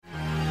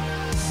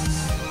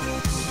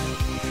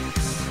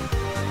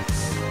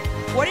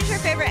What is your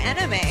favorite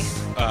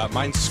anime?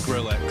 Mine's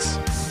Skrillex.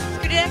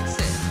 Skrillex.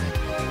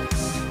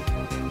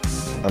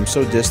 I'm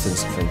so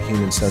distanced from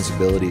human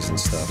sensibilities and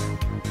stuff.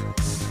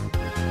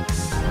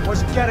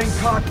 Was getting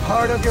caught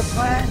part of your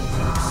plan?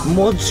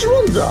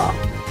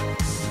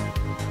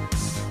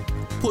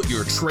 Put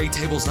your tray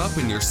tables up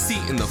and your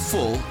seat in the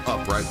full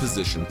upright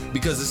position,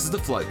 because this is the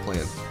Flight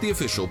Plan, the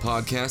official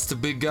podcast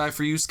of Big Guy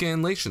for You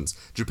Scanlations,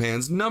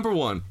 Japan's number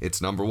one,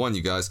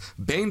 you guys,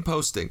 Bane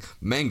posting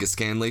manga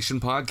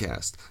scanlation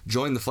podcast.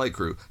 Join the flight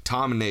crew,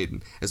 Tom and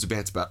Aiden, as we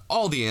bant about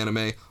all the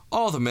anime,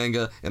 all the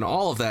manga, and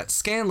all of that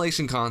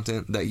scanlation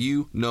content that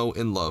you know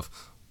and love.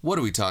 What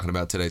are we talking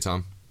about today,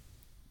 Tom?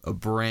 A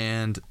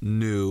brand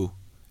new,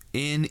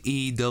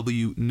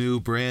 N-E-W,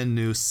 brand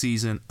new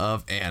season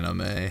of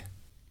anime.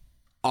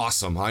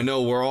 Awesome. I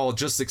know we're all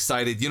just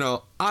excited. You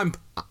know, I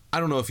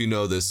don't know if you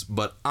know this,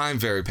 but I'm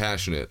very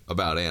passionate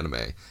about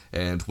anime.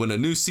 And when a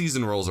new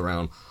season rolls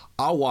around,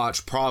 I'll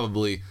watch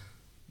probably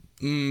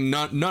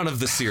none of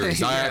the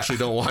series. Yeah. I actually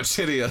don't watch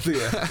any of the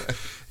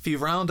If you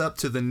round up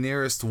to the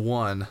nearest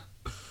one,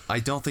 I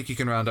don't think you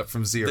can round up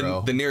from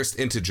zero. The nearest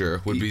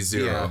integer would be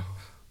zero.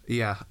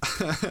 Yeah.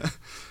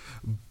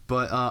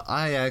 But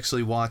I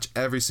actually watch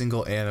every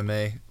single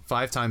anime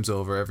 5 times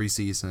over every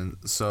season.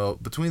 So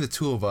between the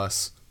two of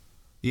us,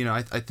 you know,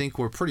 I think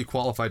we're pretty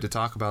qualified to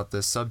talk about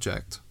this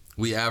subject.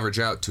 We average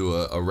out to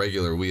a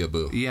regular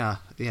weeaboo. Yeah.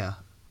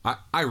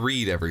 I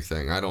read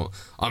everything.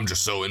 I'm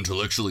just so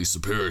intellectually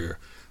superior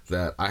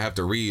that I have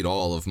to read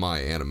all of my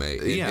anime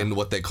in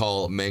what they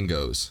call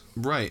mangos.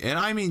 Right. And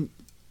I mean,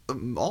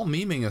 all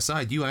memeing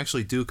aside, you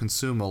actually do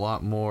consume a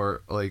lot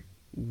more, like,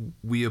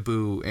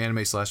 weeaboo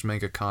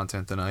anime/manga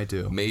content than I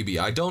do. Maybe.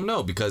 I don't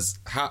know, because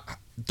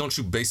don't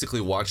you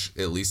basically watch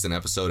at least an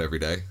episode every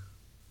day?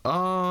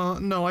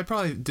 No, I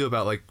probably do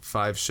about like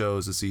 5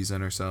 shows a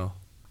season or so.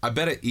 I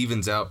bet it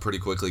evens out pretty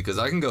quickly, because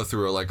I can go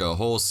through like a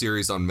whole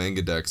series on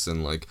Manga Dex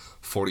in like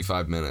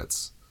 45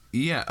 minutes.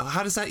 Yeah,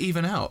 how does that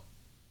even out?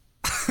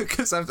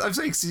 Because I'm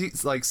saying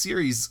like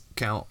series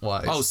count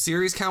wise. Oh,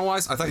 series count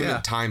wise? I thought you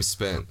meant time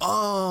spent.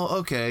 Oh,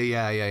 okay,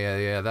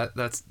 yeah.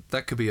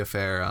 That could be a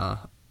fair. I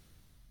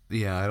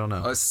don't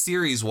know.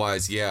 Series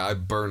wise, yeah, I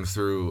burned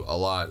through a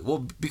lot.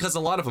 Well, because a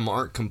lot of them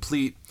aren't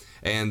complete,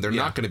 and they're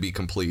not going to be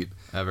complete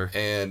ever.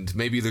 And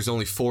maybe there's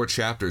only 4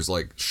 chapters,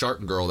 like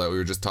Shark Girl that we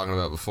were just talking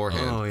about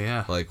beforehand. Oh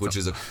yeah, like which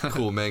is a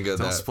cool manga.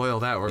 Don't spoil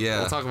that.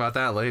 We'll talk about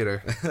that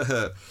later.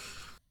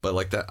 But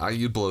like that,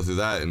 you'd blow through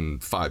that in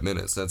 5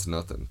 minutes. That's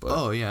nothing. But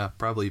oh yeah,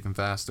 probably even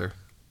faster.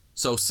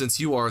 So since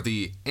you are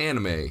the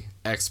anime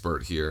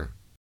expert here,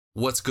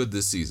 what's good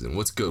this season?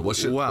 What's good? What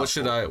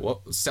should I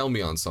sell me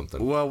on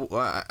something? Well,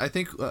 I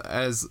think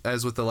as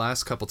with the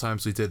last couple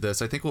times we did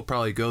this, I think we'll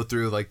probably go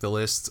through like the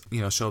list, you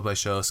know, show by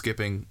show,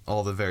 skipping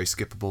all the very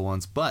skippable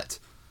ones. But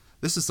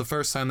this is the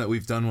first time that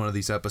we've done one of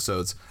these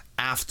episodes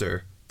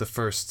after the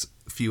first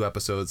few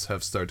episodes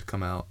have started to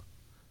come out.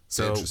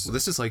 So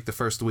this is like the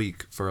first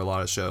week for a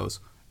lot of shows,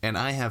 and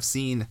I have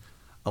seen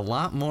a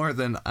lot more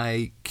than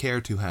I care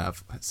to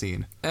have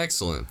seen.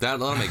 Excellent.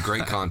 That'll make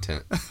great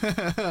content.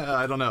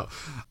 I don't know.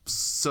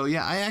 So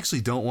yeah, I actually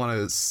don't want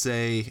to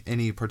say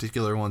any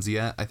particular ones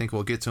yet. I think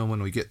we'll get to them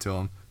when we get to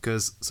them,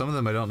 because some of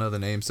them I don't know the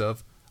names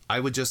of. I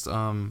would just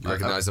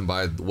recognize them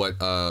by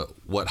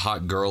what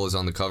hot girl is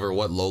on the cover,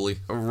 what loli.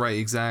 Right,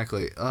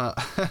 exactly.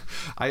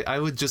 I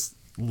would just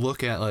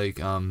look at like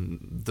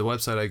the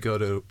website I go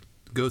to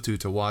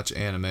watch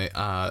anime.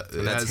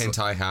 That's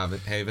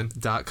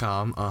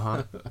HentaiHaven.com.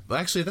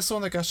 Actually, that's the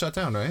one that got shut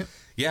down, right?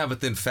 Yeah, but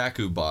then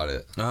Faku bought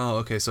it. Oh,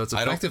 okay, so it's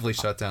effectively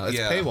shut down. It's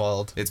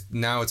paywalled. It's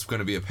going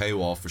to be a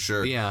paywall for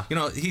sure. Yeah. You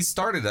know, he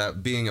started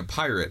out being a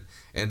pirate,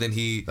 and then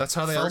that's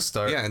how they all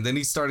start. Yeah, and then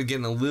he started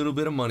getting a little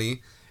bit of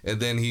money, and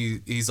then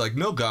he's like,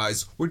 no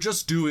guys, we're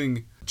just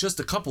doing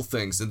just a couple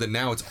things, and then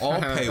now it's all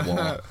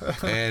paywall,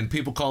 and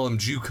people call him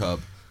Jew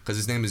Cub, because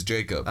his name is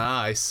Jacob.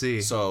 Ah, I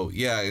see. So,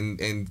 yeah,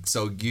 and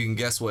so you can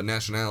guess what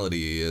nationality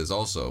he is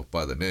also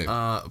by the name.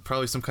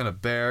 Probably some kind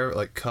of bear,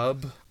 like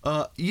cub.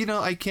 You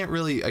know, I can't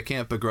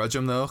begrudge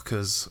him, though,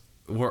 because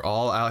we're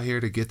all out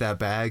here to get that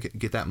bag,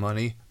 get that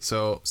money,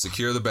 so...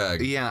 Secure the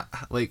bag. Yeah,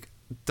 like,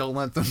 don't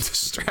let them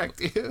distract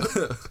you.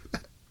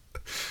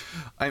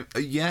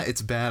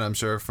 It's bad, I'm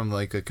sure, from,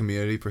 like, a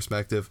community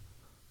perspective,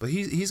 but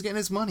he's getting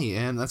his money,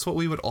 and that's what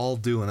we would all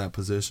do in that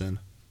position.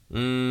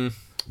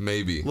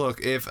 Maybe.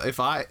 Look, if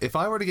I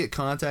were to get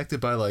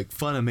contacted by like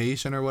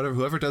Funimation or whatever,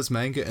 whoever does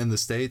manga in the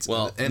States,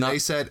 they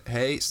said,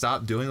 "Hey,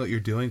 stop doing what you're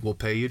doing. We'll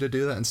pay you to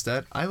do that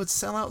instead," I would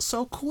sell out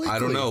so quickly. I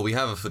don't know. We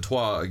have a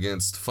fatwa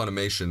against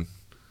Funimation.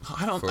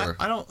 I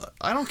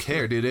don't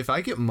care, dude. If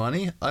I get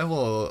money, I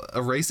will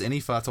erase any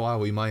fatwa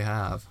we might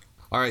have.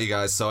 All right, you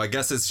guys. So I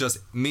guess it's just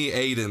me,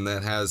 Aiden,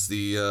 that has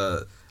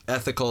the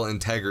ethical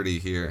integrity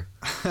here.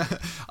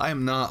 I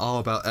am not all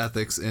about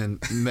ethics in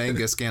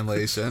manga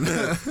scanlation.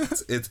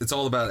 it's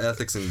all about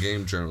ethics in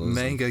game journalism.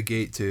 Manga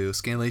Gate 2,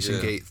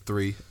 Scanlation Gate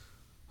 3.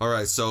 All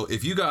right, so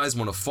if you guys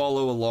want to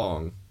follow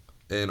along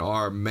in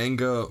our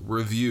manga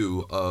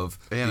review of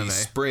the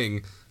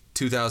spring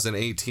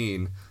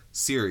 2018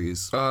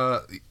 series.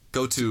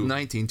 Go to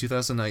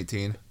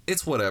 2019.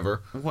 It's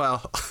whatever.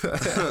 Well,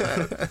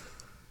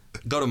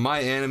 Go to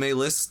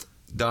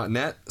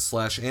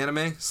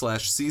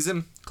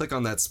myanimelist.net/anime/season. Click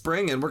on that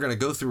spring, and we're going to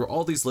go through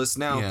all these lists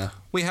now. Yeah.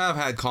 We have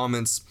had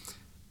comments,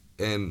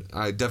 and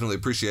I definitely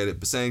appreciate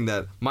it, saying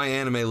that my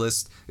anime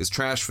list is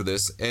trash for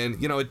this,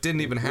 and, you know, it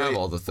didn't even have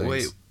all the things.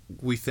 Wait,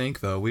 we think,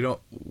 though.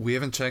 We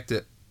haven't checked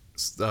it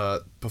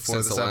before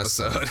Since this the last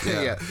episode.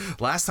 time, yeah.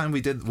 Last time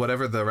we did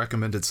whatever the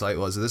recommended site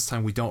was. This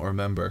time we don't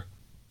remember.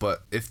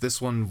 But if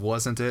this one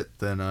wasn't it,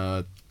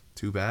 then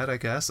too bad, I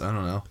guess. I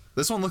don't know.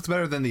 This one looked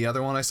better than the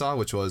other one I saw,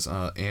 which was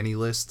Annie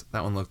List.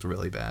 That one looked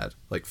really bad,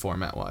 like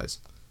format-wise.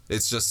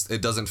 It's just,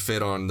 it doesn't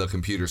fit on the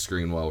computer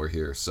screen while we're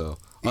here, so...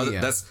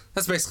 Yeah. That's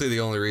basically the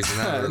only reason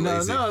that we're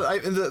lazy.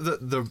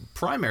 The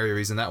primary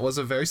reason, that was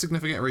a very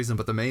significant reason,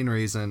 but the main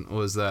reason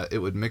was that it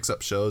would mix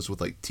up shows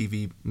with, like,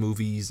 TV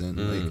movies and,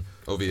 like...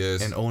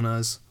 OVAs. And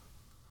ONAs.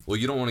 Well,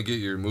 you don't want to get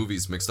your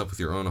movies mixed up with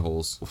your ONA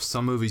holes.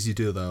 Some movies you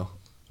do, though.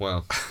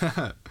 Well...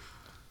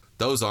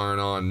 Those aren't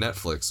on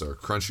Netflix or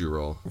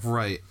Crunchyroll.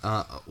 Right.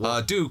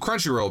 Do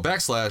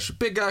Crunchyroll /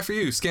 big guy for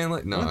you,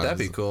 Scanlan. No, Wouldn't that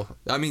be cool?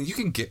 I mean, you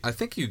can get, I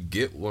think you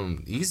get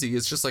one easy.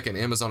 It's just like an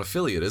Amazon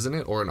affiliate, isn't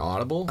it? Or an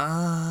Audible?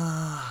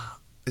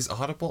 Is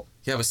Audible?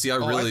 Yeah, but see, I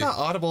thought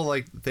Audible,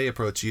 like, they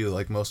approach you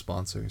like most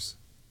sponsors.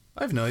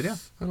 I have no idea.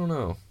 I don't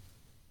know.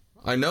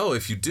 I know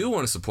if you do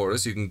want to support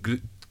us, you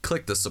can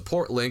click the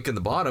support link in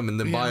the bottom and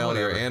then buy all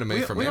your anime from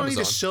Amazon. We don't need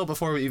to shill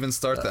before we even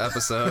start the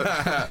episode.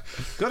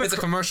 It's a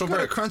commercial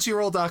break. Go to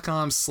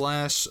crunchyroll.com /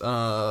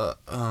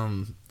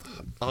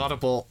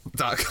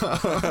 audible.com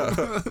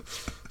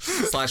 /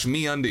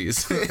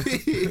 MeUndies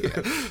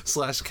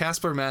 /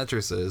 Casper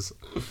mattresses.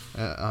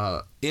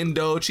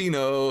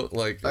 Indochino,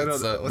 like I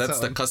don't know. that's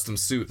that the one? custom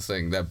suit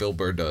thing that Bill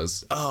Burr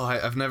does. Oh,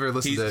 I've never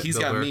listened to it. He's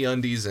got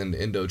MeUndies and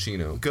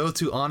Indochino. Go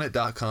to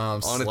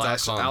onit.com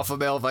 / alpha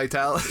male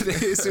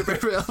vitality, super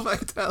male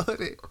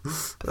vitality.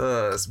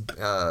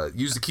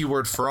 Use the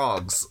keyword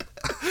frogs.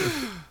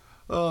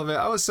 Oh man,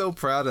 I was so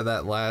proud of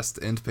that last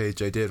end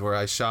page I did where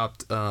I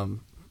shopped.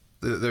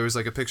 There was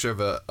like a picture of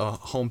a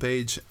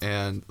homepage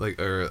and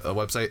or a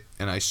website,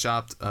 and I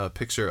shopped a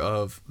picture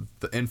of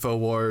the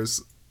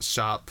InfoWars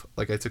shop.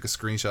 Like I took a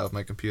screenshot of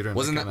my computer. And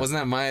Wasn't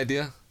that my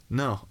idea?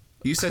 No,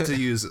 you said to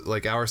use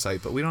like our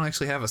site, but we don't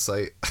actually have a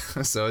site,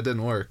 so it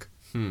didn't work.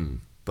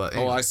 But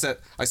anyway. I said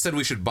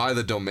we should buy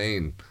the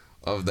domain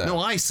of that. No,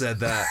 I said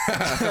that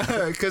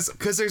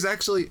because there's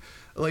actually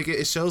like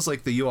it shows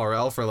like the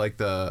URL for like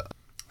the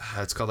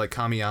it's called like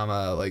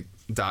Kamiyama like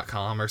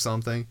 .com or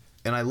something.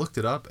 And I looked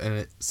it up, and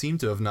it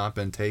seemed to have not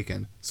been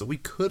taken. So we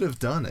could have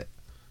done it.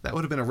 That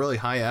would have been a really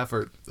high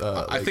effort.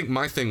 I think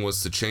my thing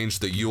was to change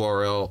the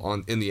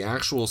URL in the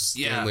actual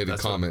Scanlated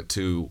comment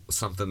to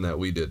something that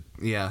we did.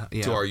 Yeah.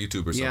 To our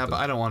YouTube or something. Yeah, but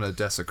I don't want to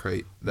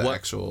desecrate the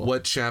actual.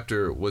 What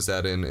chapter was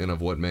that in, and of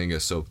what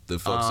manga? So the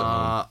folks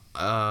at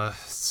home.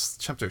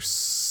 Chapter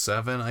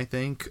 7, I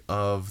think,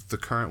 of the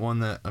current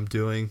one that I'm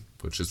doing.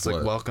 Which is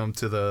like Welcome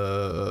to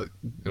the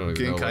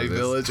Genkai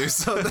Village or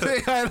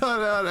something. I don't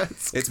know.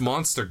 It's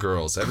Monster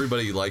Girls.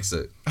 Everybody likes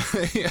it.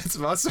 Yeah, it's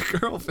Monster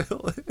Girl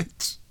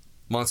Village.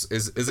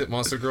 Is it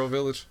Monster Girl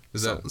Village?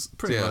 Is that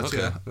pretty much? Okay.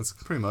 Yeah, that's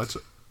pretty much.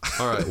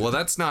 All right. Well,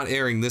 that's not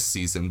airing this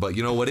season, but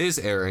you know what is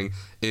airing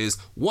is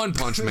One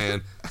Punch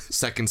Man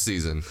second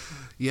season.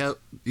 Yeah.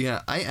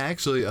 I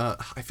actually,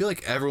 I feel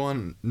like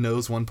everyone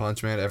knows One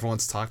Punch Man.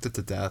 Everyone's talked it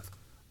to death.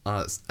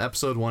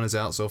 Episode 1 is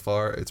out so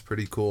far. It's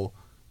pretty cool.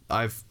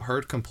 I've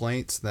heard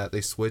complaints that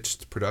they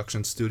switched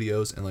production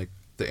studios and like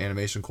the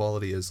animation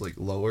quality is like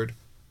lowered.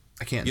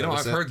 I can't.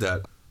 I've heard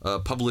that.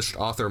 Published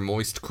author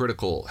Moist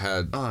Critical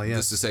had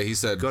this to say. He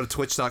said, "Go to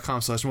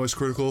twitch.com / Moist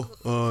Critical.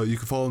 You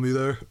can follow me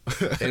there."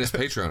 And his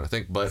Patreon, I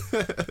think. But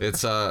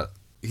it's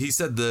he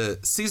said the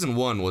season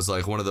 1 was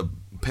like one of the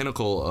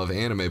pinnacle of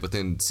anime, but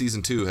then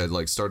season 2 had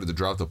like started to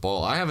drop the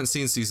ball. I haven't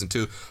seen season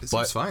 2,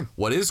 but it's fine.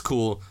 What is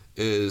cool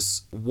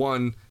is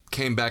 1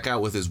 came back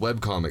out with his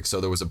webcomic,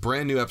 so there was a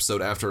brand new episode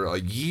after a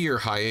year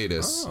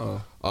hiatus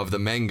of the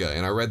manga,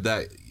 and I read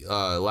that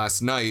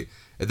last night,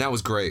 and that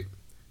was great.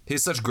 He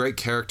has such great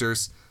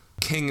characters.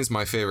 King is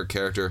my favorite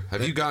character.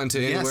 Have you gotten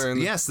to anywhere?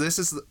 Yes,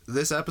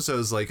 this episode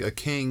is like a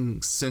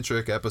King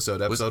centric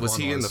episode. Was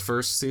he in the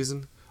first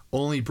season?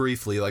 Only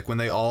briefly, like when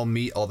they all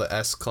meet, all the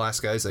S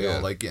class guys, they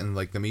all like get in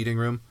like the meeting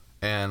room,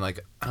 and like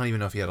I don't even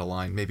know if he had a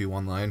line, maybe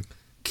one line.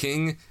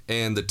 King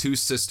and the 2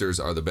 sisters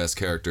are the best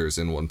characters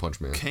in One Punch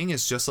Man. King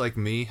is just like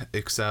me,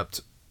 except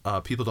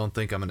people don't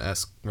think I'm an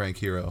S rank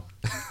hero,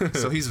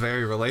 so he's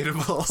very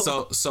relatable.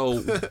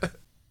 So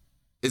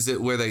is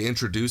it where they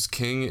introduce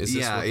King? Is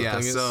this what the thing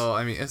is? So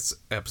I mean, it's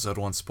episode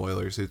 1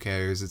 spoilers. Who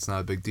cares? It's not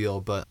a big deal.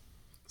 But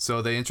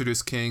so they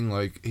introduce King,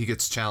 like he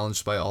gets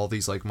challenged by all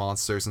these like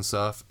monsters and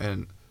stuff,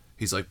 and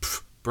he's like,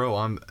 "Bro,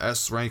 I'm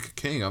S rank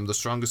King. I'm the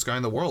strongest guy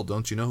in the world.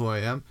 Don't you know who I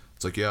am?"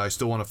 It's like, "Yeah, I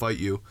still want to fight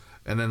you."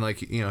 And then,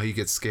 like, you know, he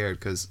gets scared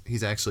because he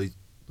can't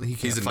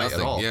fight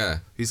at all. Yeah.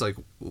 He's like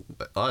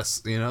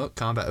us, you know,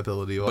 combat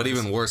ability. But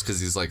even worse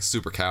because he's, like,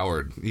 super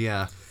coward.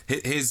 Yeah.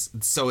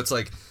 So it's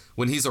like,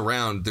 when he's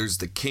around, there's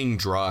the King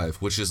drive,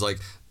 which is,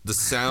 like, the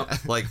sound,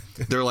 like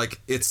they're like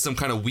it's some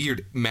kind of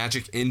weird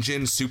magic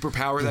engine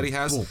superpower that he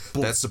has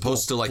that's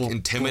supposed to like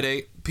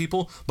intimidate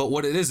people. But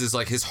what it is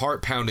like his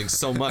heart pounding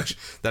so much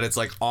that it's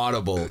like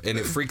audible and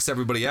it freaks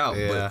everybody out.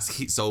 Yeah. But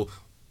so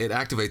it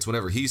activates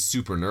whenever he's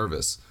super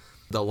nervous.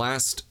 The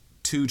last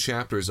 2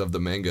 chapters of the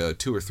manga,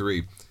 2 or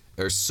 3,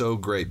 are so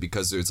great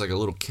because it's like a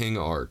little king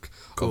arc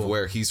of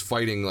where he's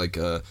fighting like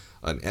an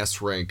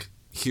S rank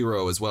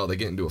hero as well. They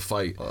get into a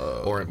fight,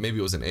 or maybe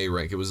it was an A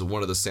rank. It was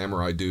one of the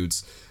samurai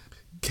dudes.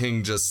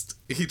 King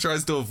he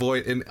tries to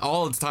avoid, and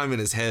all the time in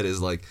his head is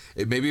like,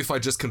 maybe if I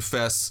just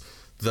confess,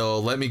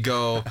 they'll let me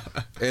go.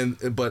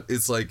 But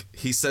it's like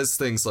he says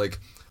things like,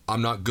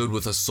 I'm not good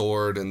with a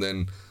sword, and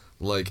then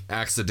like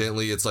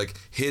accidentally it's like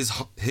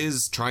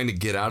his trying to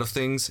get out of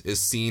things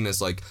is seen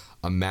as like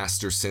a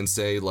master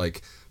sensei,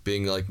 like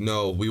being like,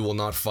 no, we will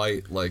not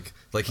fight, like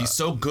he's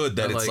so good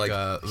that it's like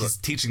he's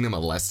teaching them a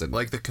lesson,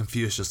 like the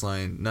Confucius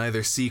line,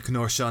 neither seek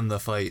nor shun the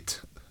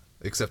fight,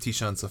 except he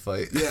shuns the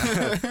fight.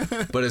 Yeah.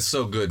 But it's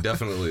so good,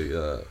 definitely.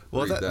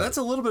 Well, that's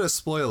a little bit of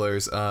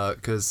spoilers,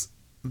 because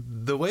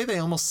the way they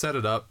almost set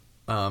it up,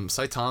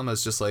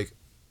 Saitama's just like,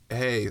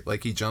 hey,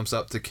 like he jumps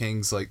up to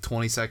King's like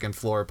 22nd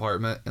floor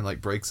apartment and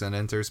like breaks and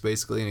enters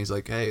basically, and he's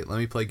like, hey, let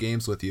me play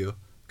games with you,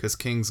 because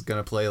King's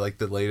gonna play like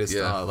the latest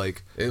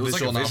like it was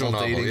visual like a visual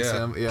novel dating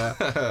novel, sim.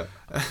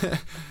 Yeah.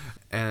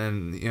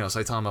 And you know,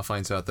 Saitama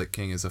finds out that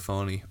King is a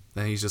phony,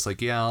 and he's just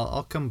like, yeah,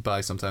 I'll come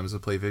by sometimes to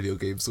play video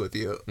games with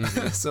you.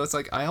 So it's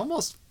like, I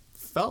almost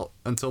felt,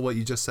 until what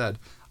you just said,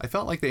 I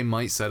felt like they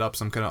might set up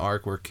some kind of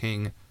arc where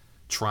King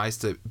tries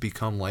to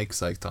become like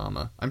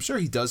Saitama. I'm sure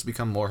he does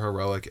become more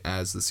heroic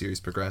as the series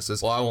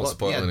progresses. Well, I won't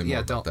spoil any more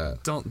about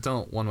that.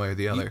 Don't one way or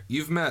the other.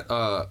 You've met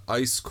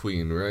Ice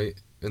Queen, right?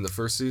 In the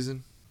first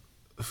season?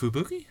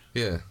 Fubuki?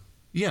 Yeah.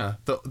 Yeah,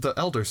 the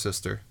elder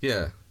sister.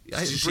 Yeah.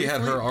 She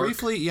had her arc.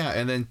 Briefly, yeah,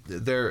 and then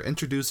they're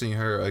introducing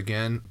her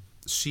again.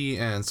 She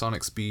and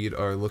Sonic Speed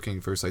are looking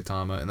for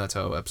Saitama, and that's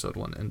how episode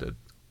 1 ended.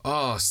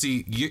 Oh,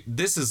 see,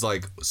 this is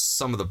like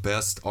some of the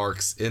best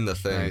arcs in the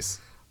thing. Nice.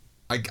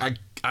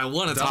 I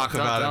want to talk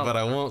about it, but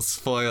I won't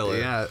spoil it.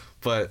 Yeah.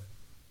 But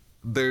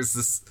there's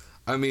this,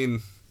 I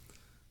mean,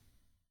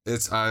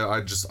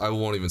 I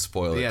won't even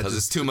spoil it because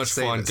it's too much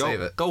fun.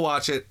 Go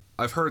watch it.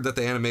 I've heard that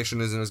the animation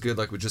isn't as good,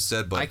 like we just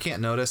said, but I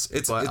can't notice.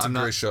 It's a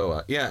great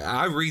show. Yeah,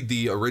 I read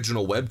the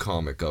original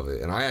webcomic of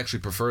it, and I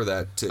actually prefer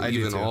that to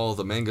even all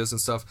the mangas and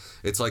stuff.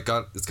 It's like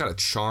it's got a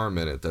charm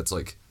in it that's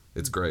like,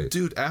 it's great.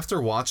 Dude, after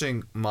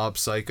watching Mob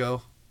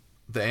Psycho,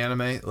 the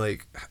anime,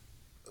 like,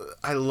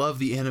 I love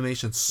the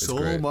animation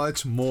so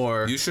much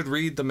more. You should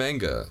read the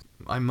manga.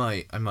 I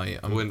might.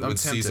 When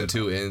season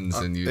 2 ends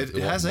and you it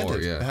has more,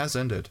 ended. Yeah. It has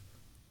ended.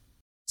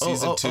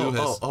 Season 2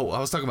 has. I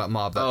was talking about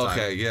Mob that time.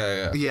 Okay,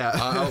 yeah. Yeah.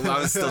 I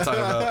was still talking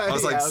about. I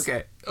was like,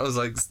 okay. I was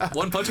like,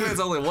 One Punch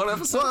Man's only 1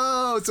 episode.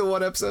 Whoa, it's a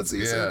 1 episode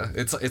season.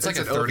 Yeah, it's like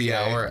a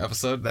 30-hour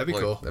episode. That'd be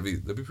cool.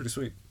 That'd be pretty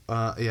sweet.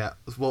 Yeah.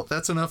 Well,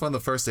 that's enough on the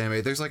first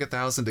anime. There's like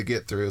 1,000 to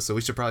get through, so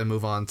we should probably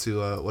move on to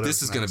whatever.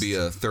 This is going to be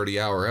a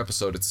 30-hour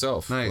episode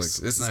itself. Nice.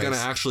 This is going to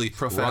actually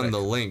run the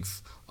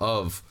length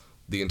of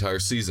the entire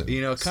season.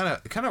 You know, kind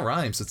of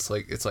rhymes. It's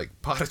like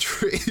pot a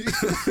tree.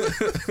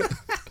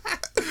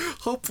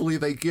 Hopefully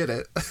they get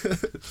it.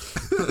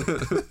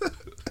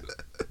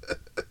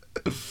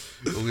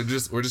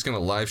 We're just gonna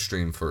live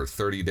stream for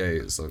 30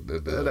 days.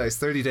 Nice,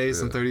 30 days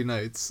and 30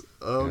 nights.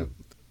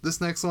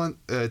 This next one,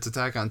 it's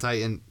Attack on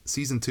Titan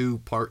season 2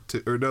 part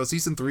 2, or no,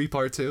 season 3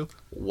 part 2.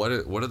 What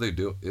do they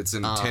do? It's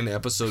in 10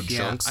 episode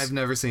chunks. I've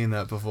never seen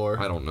that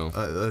before. I don't know.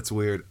 That's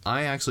weird.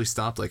 I actually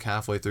stopped like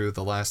halfway through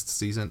the last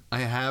season. I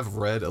have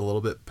read a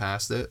little bit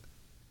past it,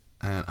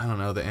 and I don't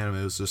know, the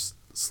anime was just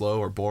slow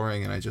or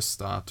boring, and I just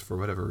stopped for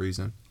whatever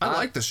reason. I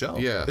like the show.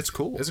 Yeah, it's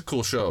cool. It's a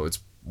cool show. It's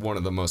one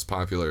of the most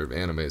popular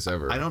animes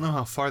ever. I don't know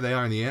how far they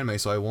are in the anime,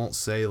 so I won't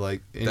say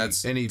like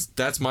any.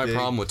 That's my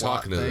problem with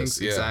talking to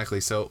this. Yeah.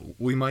 Exactly. So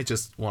we might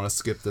just want to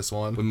skip this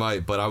one. We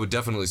might, but I would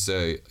definitely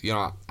say,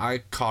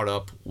 I caught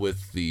up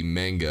with the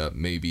manga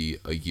maybe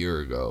a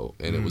year ago,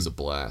 and it was a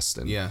blast.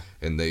 And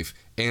and they've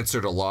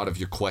answered a lot of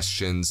your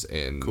questions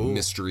and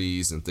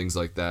mysteries and things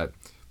like that.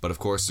 But of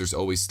course, there's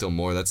always still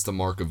more. That's the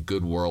mark of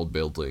good world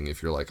building.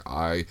 If you're like,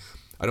 I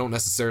don't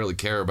necessarily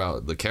care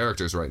about the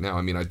characters right now.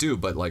 I mean, I do,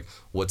 but like,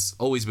 what's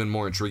always been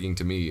more intriguing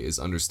to me is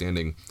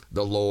understanding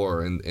the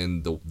lore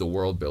and the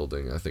world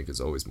building. I think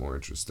is always more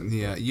interesting.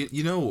 Yeah,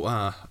 you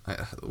know,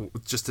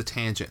 just a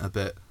tangent a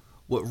bit.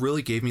 What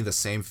really gave me the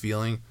same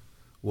feeling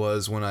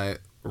was when I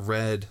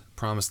read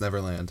Promised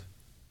Neverland.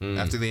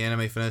 After the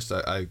anime finished,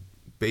 I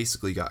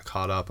basically got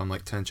caught up. I'm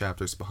like 10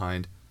 chapters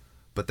behind.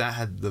 But that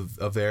had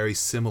a very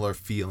similar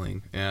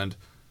feeling, and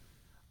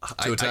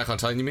to Attack on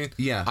Titan, you mean?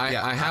 Yeah,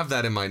 I have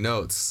that in my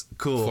notes.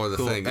 For the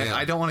thing. And yeah.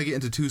 I don't want to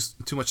get into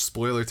too much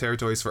spoiler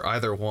territories for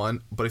either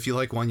one, but if you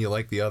like one, you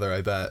like the other.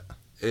 I bet.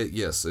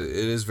 Yes, it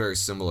is very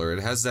similar. It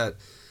has that.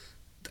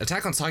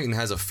 Attack on Titan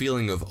has a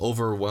feeling of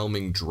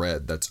overwhelming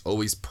dread that's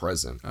always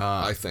present.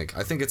 I think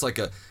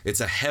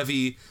it's a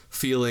heavy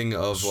feeling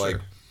of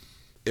like,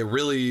 it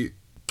really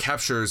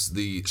captures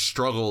the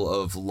struggle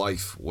of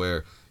life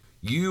where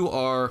you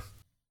are,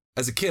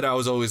 as a kid, I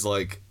was always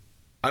like,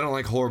 I don't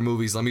like horror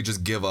movies. Let me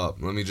just give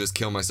up. Let me just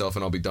kill myself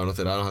and I'll be done with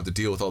it. I don't have to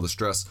deal with all the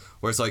stress.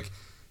 Where it's like,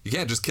 you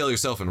can't just kill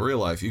yourself in real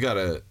life. You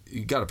gotta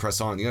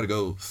press on. You gotta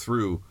go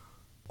through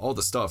all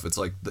the stuff. It's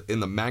like in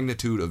the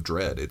magnitude of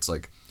dread. It's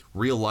like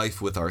real life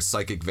with our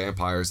psychic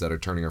vampires that are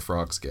turning our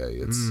frogs gay.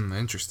 It's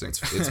interesting.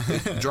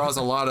 it draws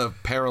a lot of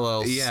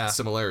parallels,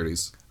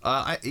 similarities.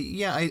 I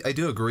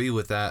do agree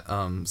with that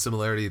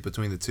similarity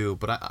between the two,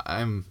 but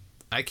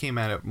I came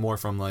at it more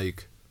from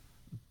like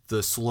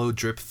the slow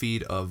drip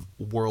feed of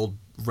world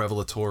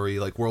revelatory,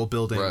 like world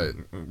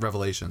building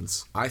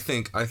revelations. I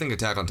think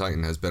Attack on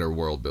Titan has better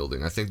world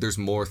building. I think there's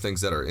more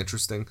things that are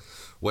interesting,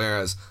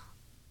 whereas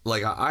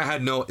like I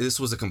had this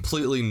was a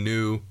completely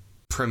new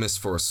premise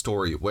for a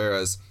story,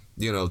 whereas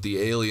the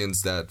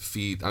aliens that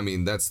feed, I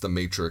mean, that's the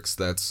Matrix,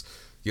 that's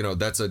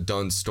a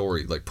done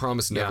story. Like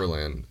Promise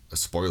Neverland,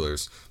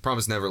 spoilers,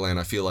 Promise Neverland,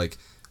 I feel like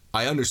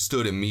I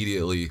understood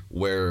immediately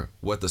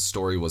what the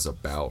story was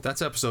about.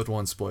 That's episode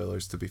 1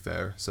 spoilers, to be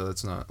fair, so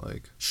that's not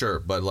like... Sure,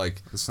 but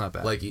like... It's not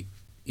bad. Like,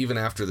 even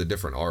after the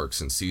different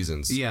arcs and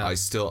seasons,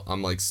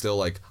 I'm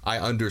I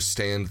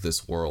understand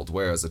this world,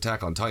 whereas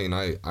Attack on Titan,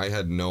 I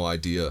had no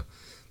idea.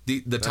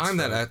 The time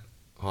fair. That...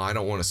 I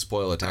don't want to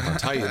spoil Attack on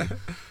Titan,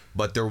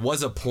 but there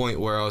was a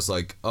point where I was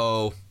like,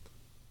 oh,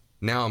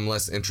 now I'm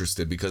less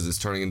interested because it's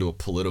turning into a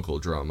political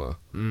drama.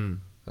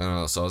 I don't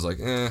know, so I was like,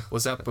 eh.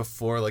 Was that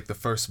before like the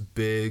first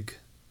big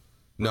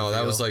No,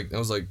 reveal? that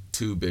was like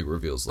 2 big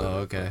reveals later. Oh,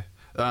 okay.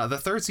 The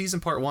third season,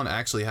 part 1,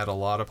 actually had a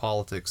lot of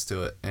politics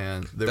to it,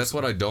 and that's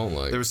what I don't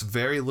like. There was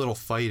very little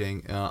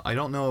fighting. I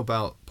don't know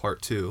about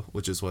part 2,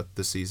 which is what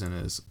this season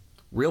is.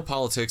 Real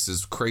politics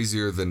is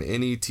crazier than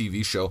any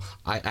TV show.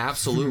 I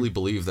absolutely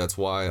believe that's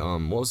why.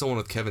 What was the one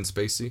with Kevin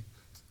Spacey?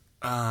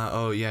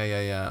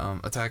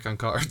 Attack on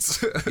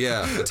Cards.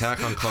 Yeah,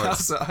 Attack on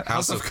Cards.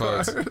 House of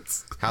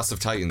Cards. House of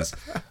Titans.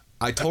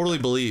 I totally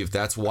believe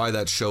that's why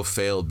that show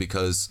failed,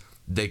 because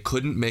they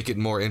couldn't make it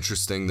more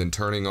interesting than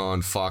turning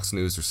on Fox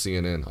News or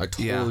CNN. I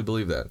totally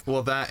believe that.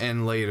 Well, that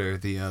and later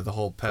the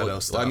whole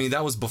pedo stuff. I mean,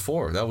 that was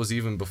before. That was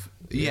even before.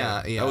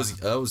 Yeah.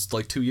 That was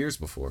like 2 years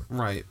before.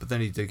 Right, but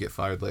then he did get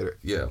fired later.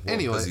 Yeah.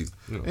 Well,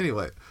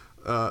 anyway,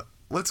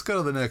 let's go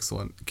to the next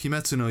one.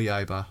 Kimetsu no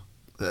Yaiba.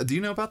 Do you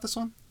know about this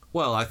one?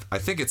 Well, I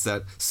think it's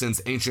that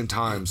since ancient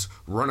times,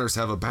 runners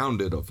have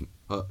abounded of...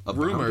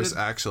 rumors,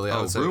 actually.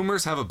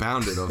 Rumors have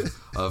abounded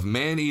of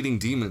man-eating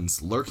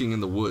demons lurking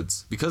in the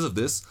woods. Because of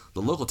this, the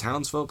local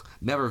townsfolk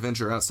never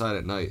venture outside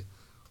at night.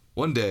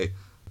 One day,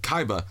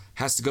 Kaiba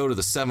has to go to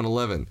the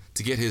 7-Eleven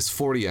to get his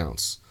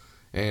 40-ounce,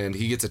 and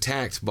he gets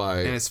attacked by...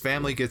 And his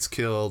family gets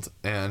killed,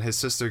 and his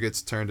sister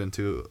gets turned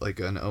into,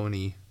 like, an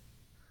Oni.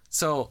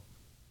 So...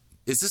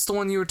 Is this the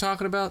one you were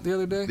talking about the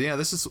other day?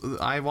 Yeah,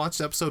 I watched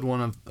episode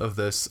 1 of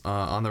this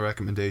on the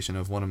recommendation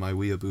of one of my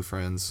weeaboo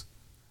friends,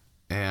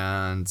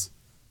 and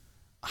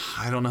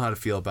I don't know how to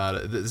feel about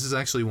it. This is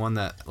actually one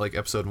that, like,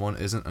 episode 1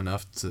 isn't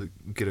enough to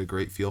get a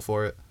great feel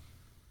for it.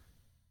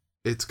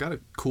 It's got a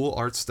cool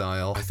art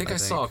style. I think I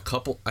saw a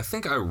couple... I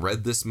think I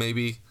read this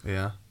maybe...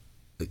 Yeah.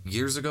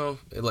 Years ago.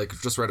 Like,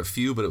 just read a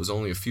few, but it was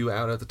only a few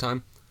out at the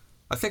time.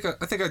 I think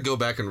I'd go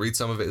back and read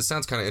some of it. It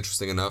sounds kind of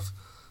interesting enough.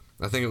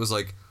 I think it was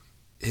like...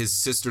 His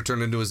sister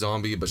turned into a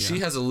zombie, but she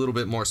has a little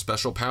bit more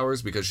special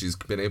powers because she's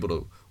been able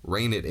to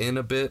rein it in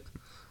a bit.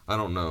 I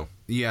don't know.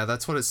 Yeah,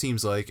 that's what it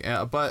seems like.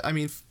 But, I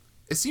mean,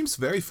 it seems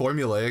very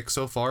formulaic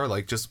so far,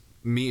 like just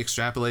me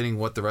extrapolating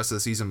what the rest of the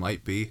season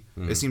might be.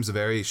 It seems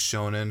very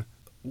shonen,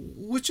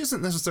 which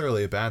isn't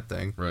necessarily a bad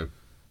thing. Right.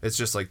 It's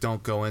just like,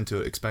 don't go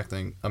into it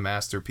expecting a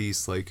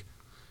masterpiece, like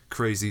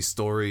crazy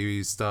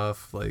story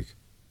stuff.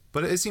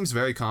 But it seems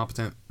very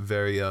competent,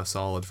 very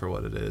solid for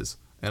what it is.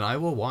 And I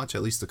will watch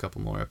at least a couple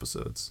more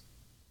episodes.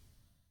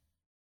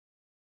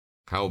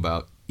 How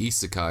about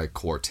Isekai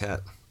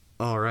Quartet?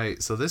 All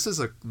right, so this is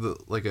one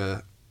of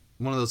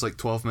those like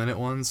 12-minute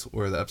ones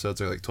where the episodes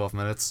are like 12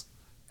 minutes,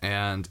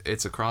 and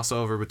it's a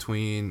crossover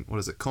between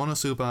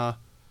Konosuba,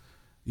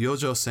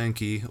 Yojo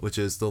Senki, which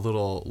is the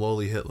little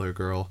lowly Hitler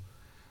girl,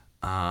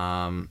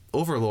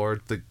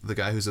 Overlord, the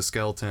guy who's a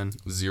skeleton,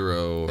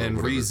 Zero, and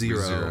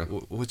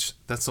ReZero, which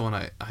that's the one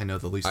I know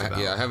the least about.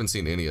 Yeah, I haven't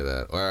seen any of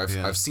that. Or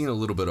I've seen a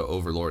little bit of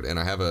Overlord, and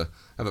I have a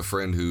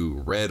friend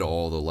who read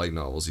all the light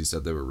novels. He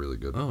said they were really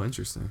good. Oh,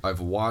 interesting. I've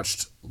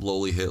watched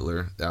Lowly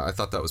Hitler. I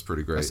thought that was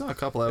pretty great. I saw a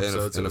couple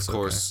episodes, and of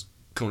course,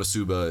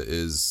 Konosuba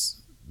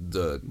is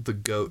the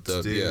goat.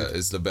 Dude. Yeah,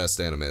 is the best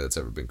anime that's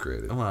ever been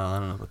created. Well, I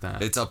don't know about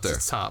that. It's up there.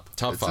 It's top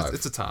 5.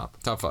 It's a top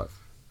 5.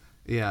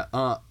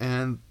 Yeah.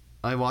 And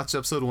I watched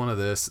episode 1 of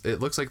this.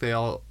 It looks like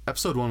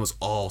episode 1 was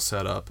all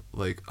set up.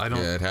 Like, I don't...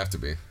 Yeah, it'd have to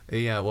be.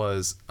 Yeah, it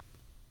was.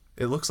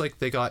 It looks like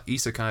they got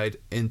isekai'd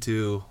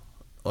into,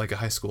 like, a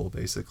high school,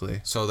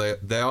 basically. So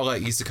they all got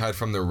isekai'd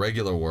from their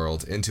regular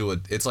world into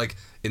it's like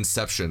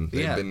Inception.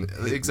 They've been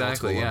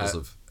exactly, yeah.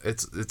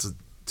 It's a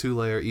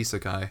 2-layer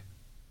isekai.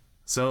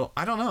 So,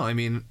 I don't know. I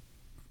mean,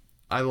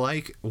 I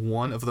like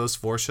one of those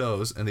 4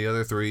 shows, and the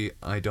other 3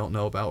 I don't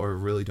know about or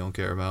really don't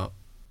care about.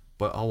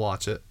 But I'll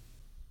watch it.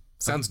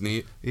 Sounds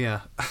neat.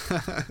 Yeah.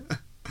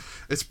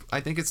 I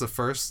think it's the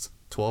first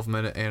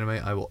 12-minute anime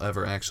I will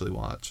ever actually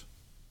watch,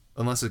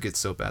 unless it gets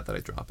so bad that I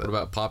drop it. What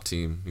about Pop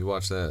Team? You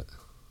watch that?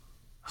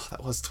 Oh,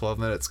 that was 12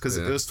 minutes because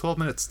it was 12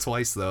 minutes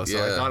twice though,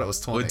 so I thought it was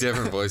 20 with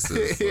different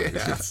voices. Like,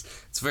 Yeah.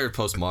 it's very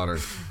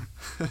postmodern.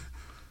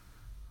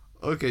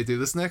 Okay, dude,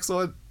 this next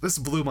one, this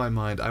blew my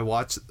mind. I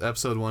watched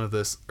episode 1 of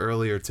this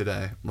earlier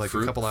today, like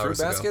a couple hours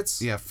Fruit ago.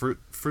 Baskets? Yeah, fruit.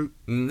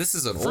 This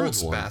is an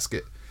Fruits old one.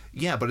 Basket.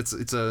 Yeah, but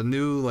it's a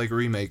new like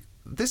remake.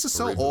 This is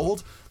so reboot.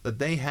 old that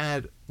they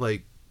had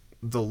like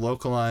the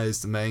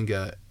localized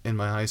manga in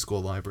my high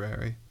school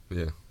library,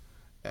 Yeah.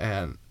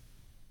 and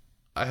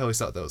I always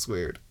thought that was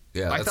weird.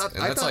 Yeah, I that's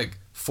thought like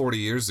 40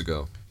 years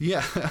ago.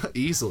 Yeah,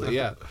 easily.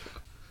 Yeah,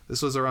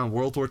 this was around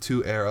World War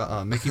II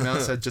era. Mickey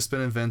Mouse had just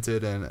been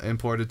invented and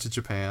imported to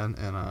Japan,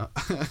 and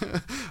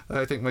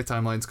I think my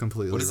timeline's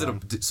completely What is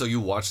wrong. it? So you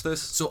watch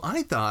this? So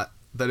I thought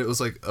that it was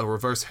like a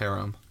reverse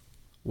harem,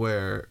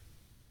 where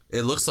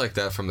It looks like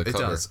that from the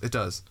cover. it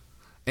does,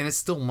 and it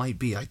still might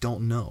be. I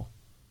don't know.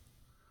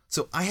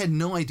 So I had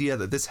no idea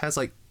that this has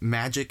like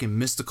magic and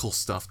mystical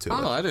stuff to it.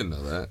 Oh, I didn't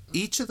know that.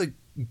 Each of the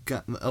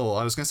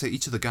I was gonna say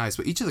each of the guys,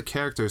 but each of the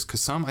characters, because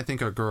some I think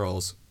are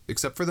girls,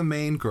 except for the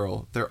main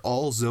girl, they're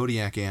all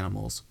zodiac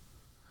animals,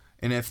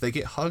 and if they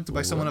get hugged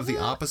by someone of the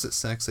opposite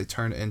sex, they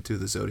turn into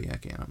the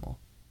zodiac animal.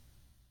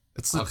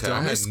 It's the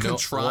dumbest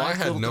contrived. I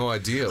had no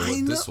idea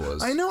what this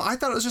was. I know. I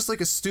thought it was just like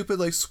a stupid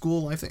like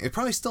school life thing. It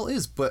probably still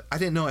is, but I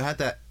didn't know it had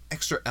that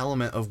extra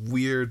element of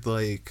weird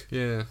like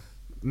Yeah.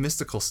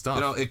 mystical stuff.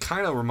 You know, it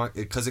kind of reminds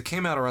because it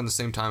came out around the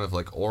same time of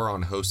like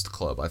Oron Host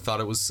Club. I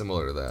thought it was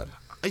similar to that.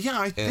 Yeah,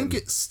 I think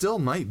it still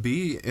might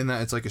be in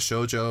that it's like a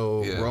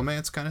shoujo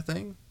romance kind of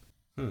thing.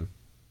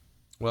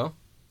 Well,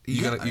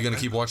 you gonna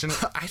keep watching it?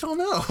 I don't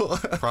know.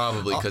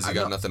 Probably because you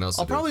got nothing else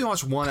to I'll do. probably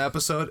watch one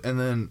episode and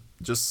then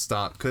just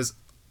stop because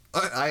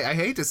I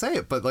hate to say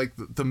it, but like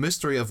the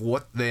mystery of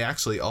what they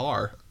actually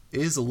are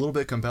is a little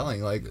bit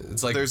compelling. Like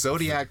It's like they're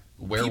zodiac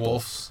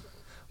werewolves. people.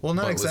 Well,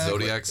 not but with exactly.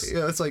 zodiacs.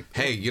 Yeah, it's like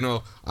Hey, you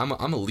know, I'm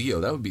a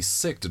Leo. That would be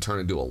sick to turn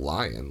into a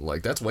lion.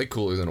 Like that's way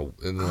cooler than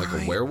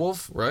a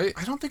werewolf, right?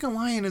 I don't think a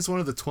lion is one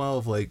of the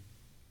 12 like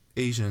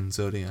Asian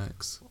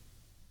zodiacs.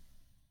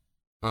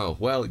 Oh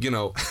well, you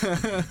know,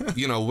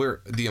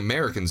 we're the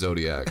American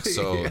zodiac,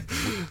 so Yeah.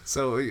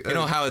 So you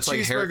know how it's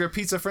like cheeseburger,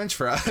 pizza, French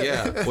fry.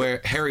 yeah,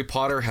 where Harry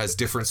Potter has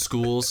different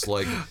schools,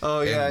 like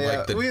Oh, yeah, and, yeah.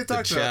 like the, We had the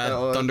talked about Chad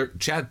that one.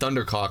 Chad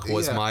Thundercock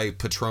was Yeah. my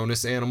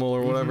Patronus animal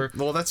or whatever.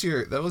 Well, that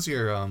was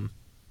your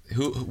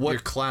What your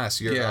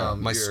class, your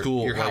my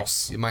school, your like,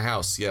 house. my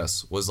house,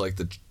 yes, was like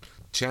the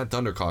Chad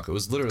Thundercock. It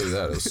was literally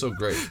that. It was so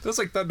great. It was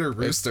like Thunder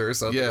Rooster or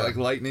something, yeah. like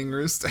Lightning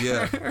Rooster.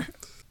 Yeah.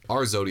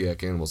 Our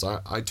zodiac animals,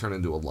 I turn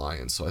into a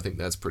lion, so I think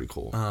that's pretty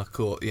cool.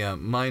 Cool. Yeah,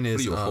 mine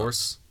is. What are you, a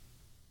horse?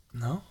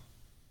 No,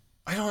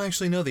 I don't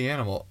actually know the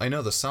animal. I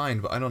know the sign,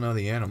 but I don't know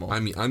the animal.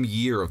 I'm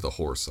year of the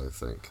horse, I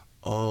think.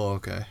 Oh,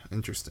 okay,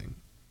 interesting.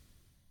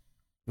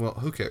 Well,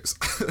 who cares?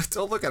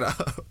 Don't look it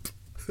up.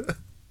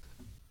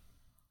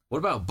 What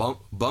about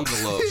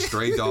Bungalow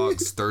Stray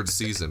Dogs third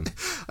season?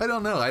 I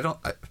don't know.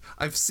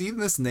 I've seen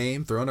this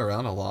name thrown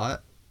around a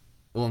lot.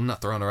 Well,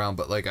 not thrown around,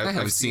 but like I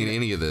haven't I've seen it.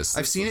 any of this.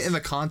 I've seen it in the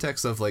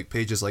context of like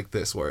pages like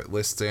this where it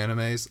lists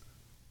animes,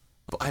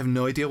 but I have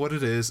no idea what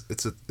it is.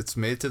 It's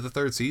made to the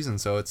third season,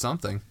 so it's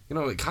something. You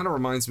know, it kind of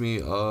reminds me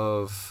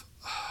of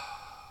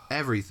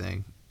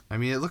Everything. I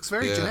mean, it looks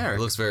very generic.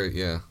 It looks very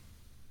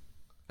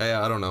Hey,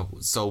 I don't know.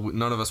 So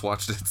none of us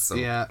watched it. So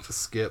Yeah,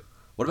 skip.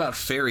 What about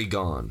Fairy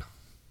Gone?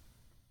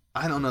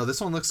 I don't know. This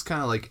one looks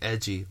kind of like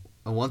edgy.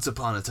 Once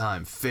upon a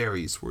time,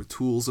 fairies were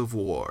tools of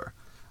war.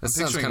 That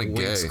sounds picturing kind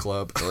of Winx gay.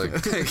 Club. Like,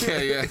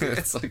 yeah.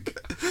 It's like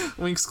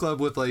Winx Club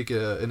with like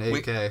an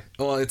AK.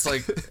 Well, it's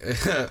like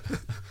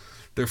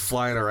they're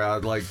flying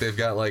around like they've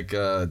got like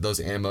those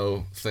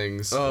ammo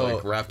things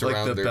like wrapped like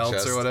around the their belts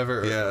chest or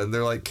whatever. Yeah, and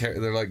they're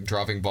like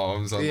dropping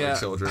bombs on Yeah. like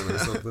children or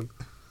something.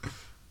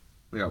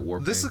 They got war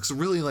This paint. looks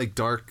really like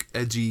dark,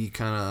 edgy,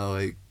 kind of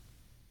like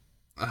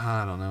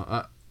I don't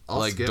know. I'll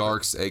like skip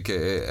Darks,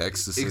 aka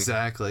Ecstasy. it.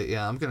 Exactly.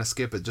 Yeah, I'm gonna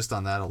skip it just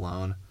on that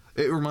alone.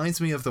 It reminds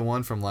me of the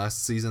one from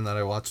last season that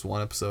I watched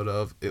one episode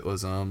of. It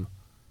was I want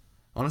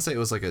to say it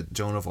was like a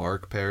Joan of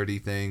Arc parody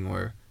thing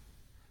where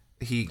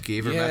he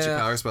gave her magic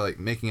powers by like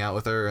making out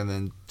with her, and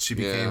then she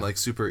became like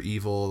super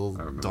evil,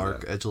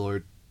 dark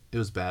edgelord. It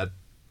was bad.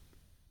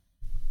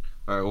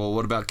 All right. Well,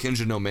 what about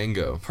Kinja no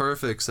Mango?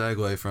 Perfect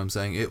segue from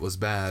saying it was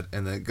bad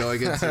and then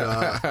going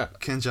into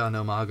Kinja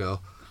no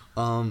Mago.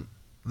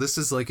 This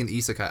is like an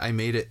isekai. I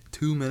made it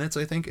 2 minutes,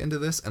 I think, into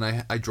this, and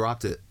I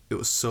dropped it. It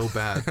was so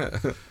bad.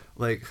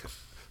 Like,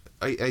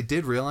 I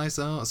did realize,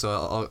 though,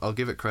 so I'll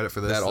give it credit for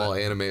this. That all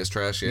anime is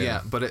trash, yeah.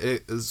 Yeah, but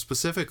it is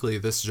specifically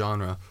this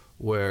genre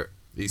where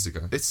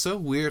Isekai. it's so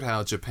weird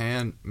how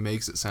Japan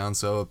makes it sound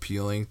so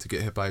appealing to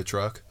get hit by a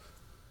truck.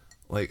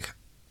 Like,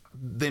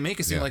 they make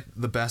it seem like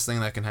the best thing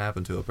that can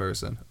happen to a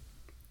person.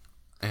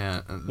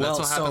 And that's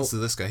what happens to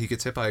this guy. He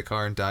gets hit by a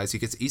car and dies. He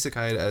gets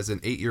isekai'd as an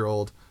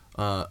 8-year-old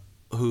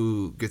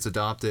who gets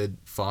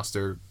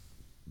foster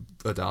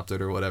adopted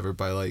or whatever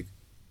by like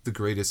the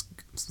greatest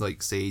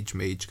like sage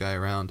mage guy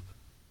around.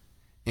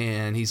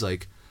 and he's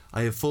like,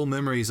 I have full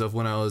memories of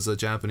when I was a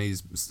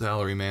Japanese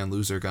salaryman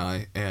loser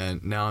guy,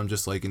 and now I'm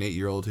just like an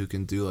 8-year-old who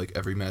can do like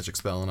every magic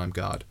spell, and I'm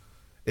God.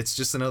 It's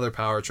just another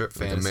power trip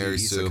fantasy Mary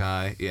Sue.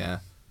 isekai. Yeah.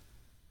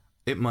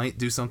 It might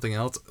do something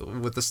else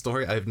with the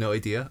story. I have no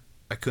idea.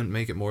 I couldn't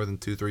make it more than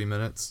 2-3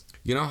 minutes.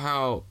 You know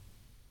how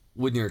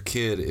when you're a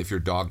kid, if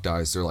your dog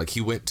dies, they're like, he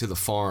went to the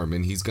farm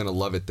and he's gonna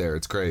love it there.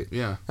 It's great.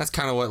 Yeah. That's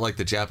kind of what like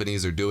the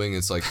Japanese are doing.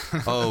 It's like,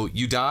 oh,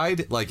 you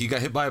died? Like you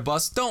got hit by a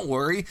bus? Don't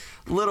worry.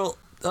 Little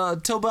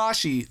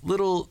Tobashi,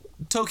 little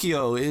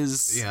Tokyo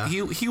is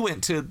he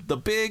went to the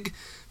big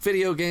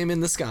video game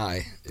in the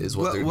sky is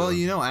what they're doing. Well,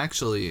 you know,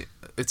 actually,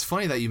 it's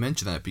funny that you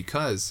mention that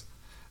because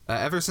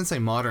ever since they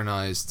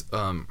modernized,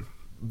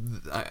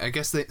 I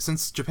guess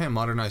since Japan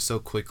modernized so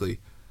quickly,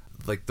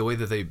 like the way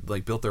that they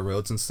like built their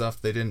roads and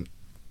stuff, they didn't.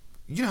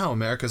 You know how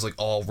America's like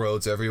all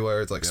roads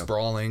everywhere. It's like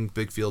sprawling,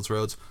 big fields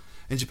roads.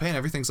 In Japan,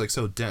 everything's like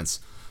so dense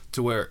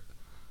to where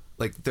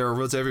like there are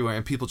roads everywhere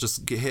and people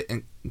just get hit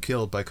and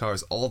killed by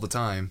cars all the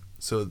time.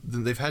 So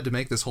they've had to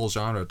make this whole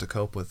genre to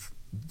cope with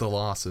the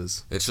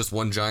losses. It's just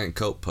one giant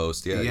coat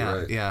post. Yeah, you're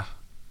right. Yeah.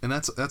 And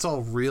that's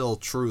all real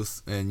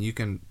truth, and you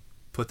can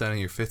put that in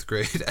your 5th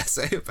grade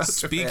essay about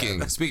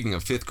Japan. Speaking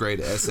of 5th grade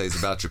essays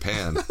about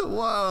Japan.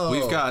 Whoa.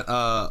 We've got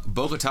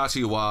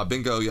Bogatachi wa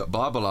bingo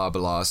blah blah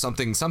blah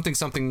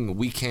something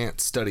we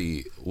can't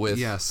study with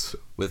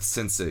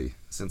sensei.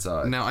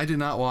 Now I did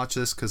not watch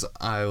this because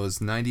I was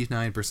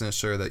 99%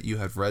 sure that you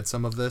have read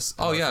some of this.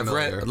 Oh yeah, I've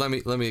read. Let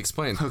me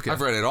explain. Okay.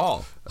 I've read it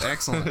all.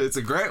 Excellent. It's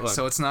a great one.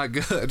 So it's not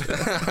good.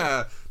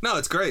 No,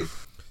 it's great.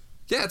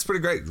 Yeah, it's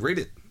pretty great. Read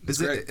it. It's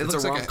great. It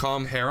looks a like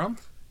rom-com. a harem?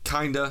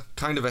 Kind of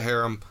a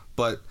harem,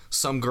 but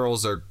some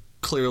girls are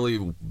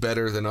clearly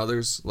better than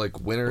others, like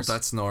winners. Well,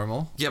 that's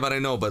normal. Yeah, but I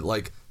know, but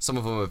like some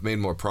of them have made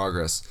more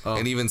progress,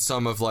 and even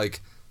some have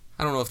like,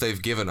 I don't know if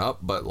they've given up,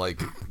 but like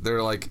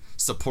they're like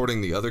supporting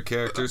the other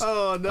characters.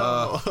 Oh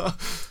no.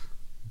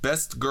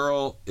 Best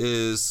girl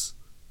is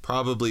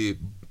probably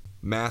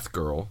Math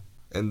Girl,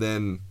 and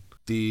then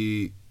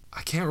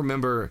I can't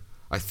remember.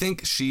 I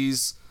think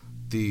she's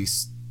the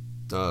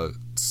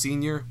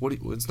senior.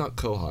 It's not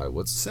Kohai.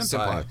 What's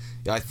Senpai?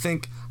 Yeah, I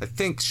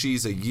think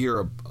she's a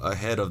year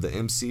ahead of the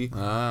MC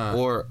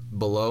or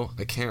below.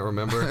 I can't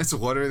remember. It's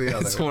one or the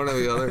other. It's one or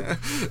the other.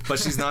 But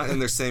she's not in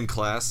their same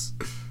class,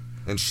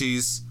 and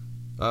she's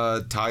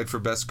tied for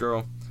best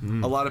girl.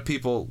 A lot of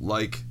people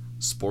like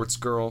Sports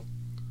Girl.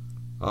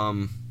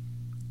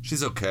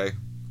 She's okay.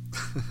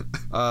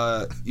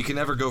 You can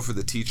never go for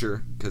the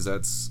teacher because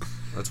that's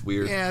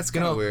weird. Yeah, it's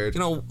kind of weird. You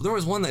know, there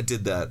was one that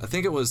did that. I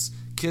think it was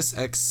Kiss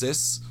X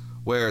Sis,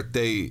 where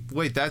they...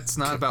 Wait, that's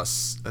not about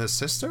a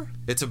sister?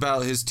 It's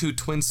about his 2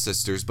 twin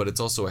sisters, but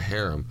it's also a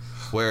harem,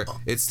 where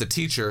it's the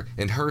teacher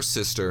and her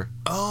sister.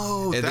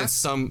 Oh, and then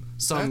some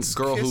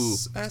girl who...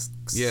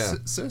 Yeah.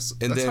 Sis?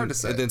 And that's then, hard to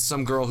say. And then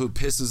some girl who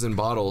pisses in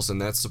bottles, and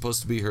that's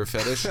supposed to be her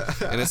fetish,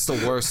 and it's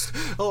the worst.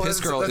 Piss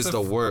girl is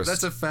the worst.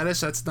 That's a fetish.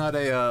 That's not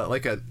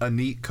a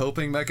neat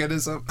coping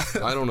mechanism.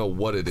 I don't know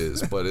what it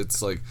is, but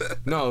it's like,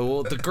 no,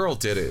 well, the girl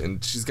did it,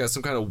 and she's got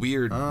some kind of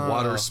weird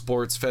water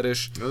sports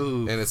fetish,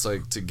 and it's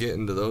like to get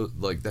into those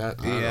like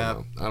that.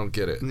 I don't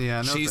get it.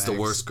 Yeah, no she's the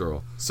thanks. worst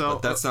girl. So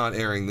but that's not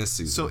airing this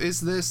season. So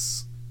is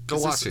this? Go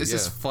watch it. Is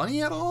this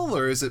funny at all,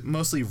 or is it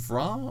mostly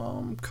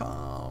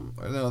rom-com?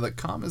 Or no, that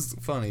com is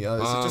funny.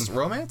 Is it just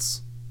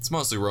romance? It's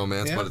mostly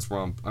romance, but it's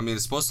I mean,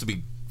 it's supposed to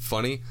be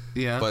funny.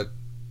 Yeah. But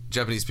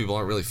Japanese people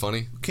aren't really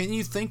funny. Can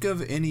you think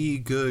of any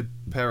good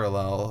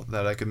parallel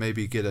that I could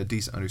maybe get a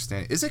decent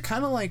understanding? Is it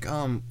kind of like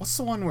what's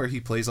the one where he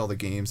plays all the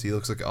games? He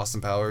looks like Austin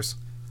Powers.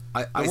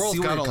 I see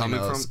where you're coming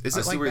from. Is it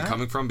I see where you're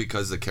coming from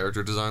because the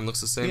character design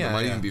looks the same. Yeah, it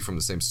might even be from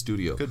the same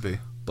studio. Could be.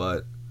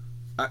 But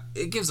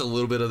it gives a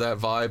little bit of that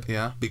vibe.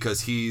 Yeah.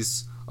 Because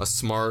he's a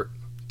smart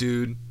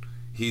dude.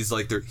 He's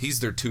like he's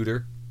their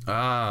tutor.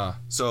 Ah.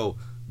 So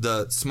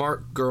the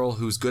smart girl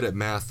who's good at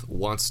math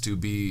wants to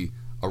be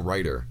a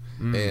writer,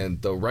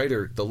 and the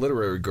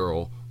literary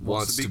girl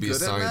wants to be a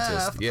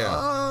scientist. Yeah.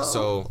 Oh,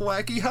 so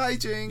wacky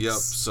hijinks. Yep.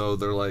 So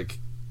they're like,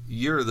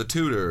 you're the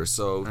tutor,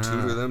 so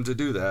tutor them to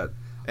do that.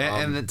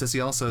 And then does he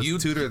also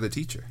tutor the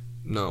teacher?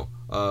 No.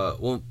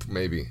 Well,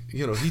 maybe.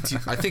 You know,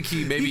 I think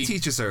he maybe he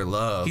teaches her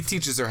love. He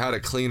teaches her how to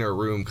clean her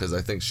room because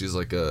I think she's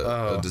like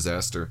a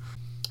disaster.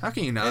 How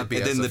can you not be?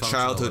 And then the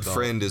childhood adult?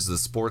 friend is the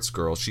sports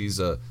girl. She's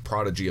a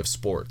prodigy of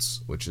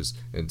sports,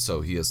 and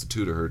so he has to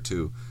tutor her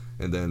too.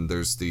 And then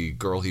there's the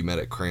girl he met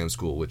at cram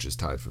school, which is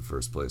tied for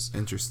first place.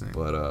 Interesting.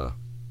 But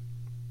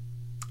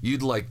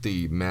you'd like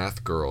the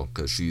math girl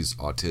because she's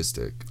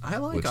autistic. I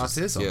like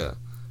autism.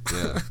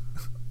 Yeah.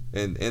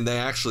 and they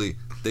actually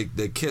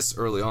they kiss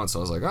early on, so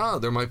I was like, oh,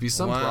 there might be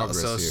some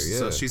progress here. Yeah.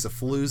 So she's a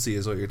floozy,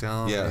 is what you're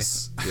telling me.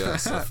 Yes,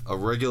 a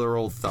regular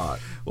old thought.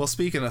 Well,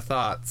 speaking of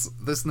thoughts,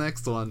 this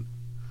next one,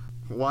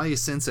 Why You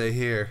Sensei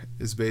Here,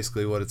 is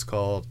basically what it's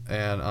called,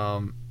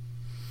 and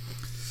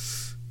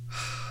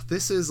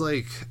this is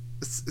like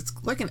it's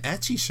like an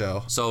ecchi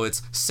show. So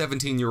it's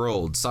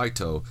 17-year-old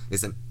Saito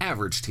is an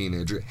average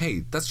teenager.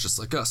 Hey, that's just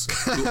like us.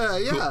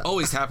 Who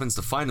always happens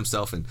to find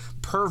himself in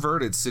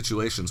perverted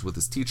situations with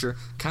his teacher,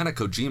 Kana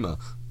Kojima.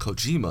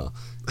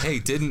 Hey,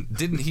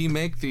 didn't he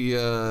make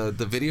the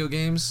video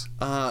games?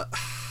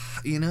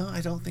 You know, I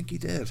don't think he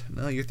did.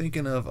 No, you're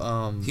thinking of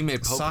he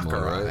made Pokemon,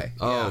 Sakurai. right?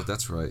 Oh, Yeah.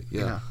 that's right.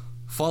 Yeah.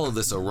 Follow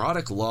this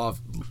erotic love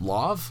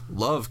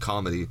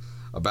comedy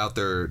about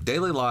their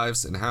daily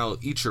lives and how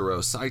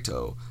Ichiro,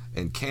 Saito,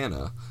 and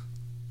Kana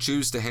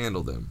choose to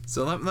handle them.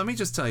 So let me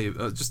just tell you,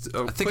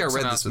 I think I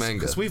read this manga.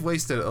 because we've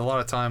wasted a lot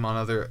of time on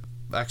other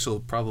actual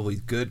probably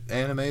good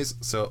animes,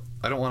 so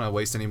I don't want to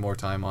waste any more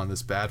time on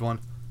this bad one.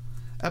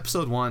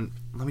 Episode 1,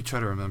 let me try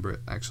to remember it,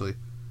 actually.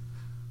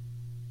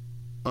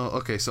 Oh,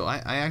 okay, so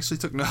I actually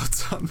took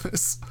notes on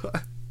this.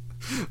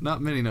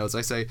 Not many notes.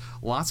 I say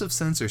lots of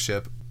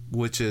censorship,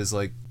 which is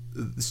like,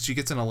 she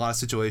gets in a lot of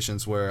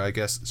situations where I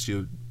guess she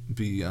would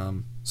be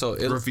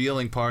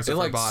revealing parts of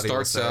her body. It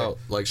starts out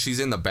like she's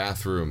in the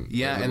bathroom.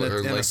 Yeah, in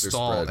a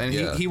stall. And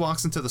he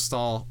walks into the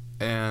stall,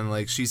 and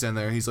like she's in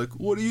there, and he's like,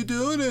 "What are you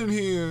doing in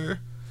here?"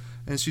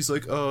 And she's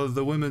like, "Oh,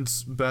 the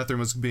women's bathroom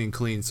was being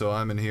cleaned, so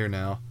I'm in here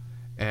now."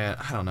 And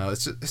I don't know,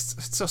 it's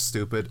so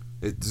stupid.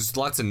 There's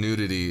lots of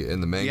nudity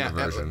in the manga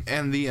version.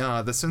 And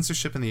the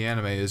censorship in the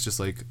anime is just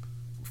like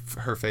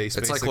her face.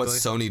 It's basically like what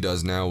Sony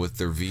does now with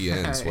their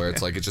VNs, where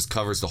it's like it just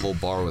covers the whole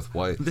bar with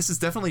white. This is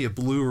definitely a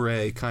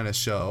Blu-ray kind of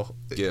show.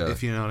 Yeah,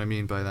 if you know what I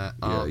mean by that.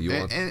 Yeah, you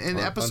want. And in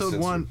episode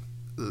 1,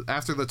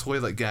 after the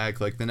toilet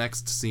gag, like the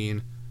next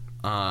scene,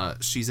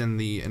 she's in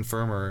the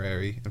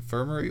infirmary.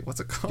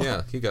 What's it called?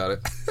 Yeah, you got it.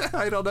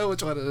 I don't know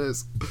which one it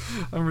is.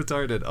 I'm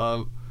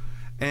retarded.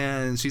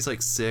 And she's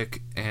like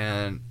sick,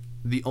 and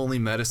the only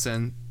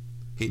medicine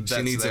she needs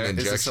an injection.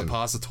 is a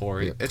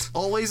suppository. Yeah. It's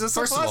always a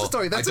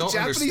suppository. That's a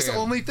Japanese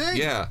only thing.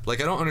 Yeah, like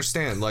I don't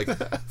understand. Like,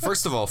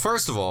 first of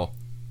all,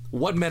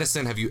 what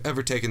medicine have you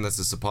ever taken that's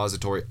a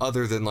suppository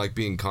other than like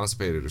being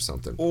constipated or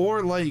something?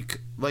 Or like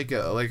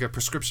a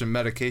prescription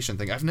medication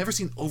thing. I've never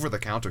seen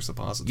over-the-counter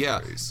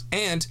suppositories. Yeah,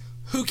 and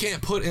who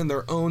can't put in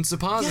their own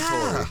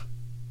suppository?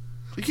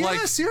 Yeah, like,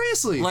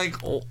 seriously. Like,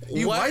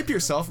 you wipe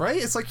yourself,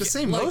 right? It's like the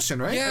same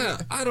motion, right? Yeah,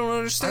 I don't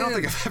understand. I don't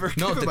think I've ever.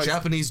 No, the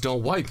Japanese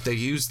don't wipe. They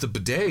use the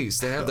bidets.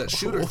 They have that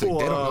shooter thing.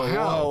 They don't know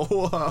how.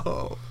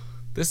 Whoa.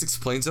 This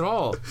explains it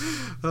all.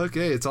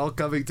 Okay, it's all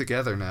coming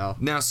together now.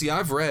 Now, see,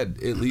 I've read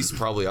at least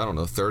probably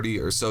 30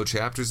 or so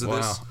chapters of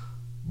this,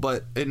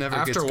 but it never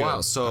after gets a while.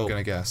 good, So I'm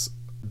gonna guess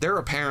they're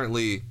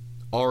apparently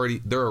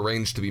they're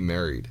arranged to be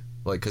married,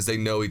 like because they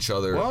know each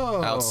other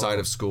outside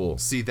of school.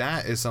 See,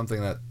 that is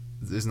something that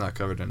is not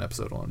covered in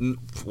episode 1.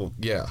 Well,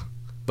 yeah,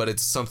 but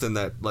it's something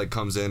that like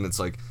comes in. It's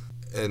like,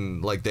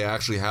 and like they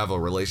actually have a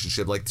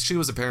relationship. Like she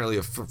was apparently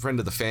a friend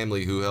of the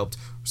family who helped.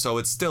 So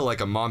it's still like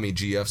a mommy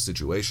GF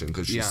situation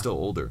because she's still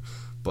older,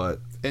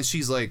 and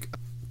she's like,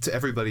 to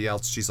everybody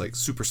else, she's like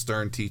super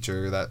stern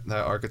teacher. That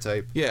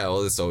archetype. Yeah,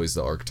 well, it's always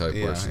the archetype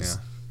where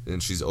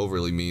she's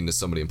overly mean to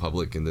somebody in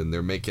public, and then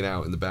they're making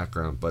out in the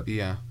background,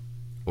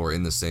 or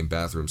in the same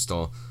bathroom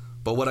stall.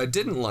 But what I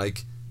didn't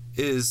like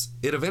is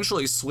it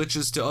eventually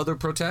switches to other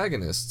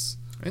protagonists.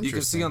 You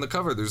can see on the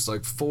cover there's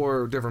like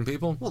 4 different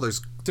people. Well,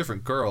 there's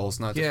different girls,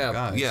 not different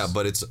guys. Yeah,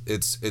 but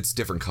it's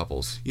different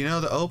couples. You know,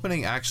 the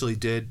opening actually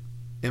did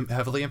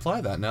heavily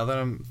imply that. Now that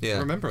I'm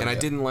remembering, and I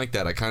didn't like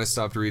that. I kind of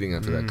stopped reading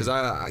after that because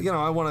I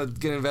want to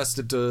get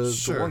invested to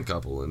one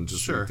couple and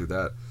just read through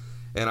that,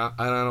 and I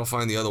don't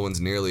find the other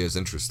ones nearly as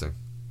interesting.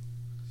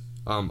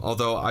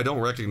 Although I don't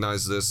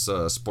recognize this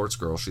sports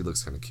girl, she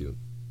looks kind of cute.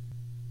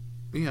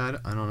 Yeah,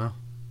 I don't know.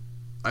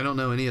 I don't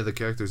know any of the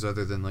characters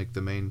other than like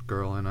the main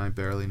girl, and I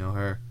barely know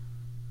her.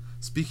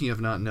 Speaking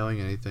of not knowing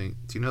anything,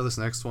 do you know this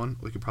next one?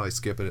 We could probably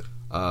skip it.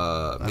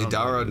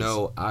 Midara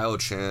no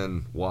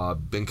Ayo-chan wa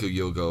Benku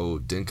Yogo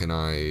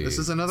Denkanai. This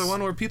is another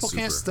one where people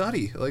can't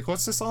study. Like,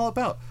 what's this all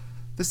about?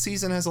 This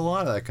season has a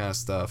lot of that kind of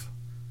stuff.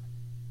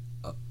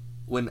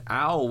 When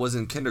Ao was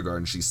in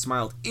kindergarten, she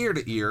smiled ear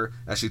to ear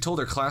as she told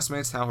her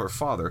classmates how her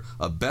father,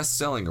 a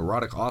best-selling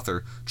erotic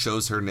author,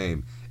 chose her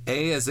name.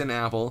 A as in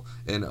apple,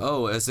 and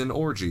O as in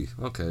orgy.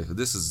 Okay,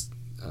 this is,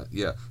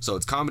 so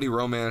it's comedy,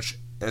 romance,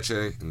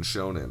 ecchi, and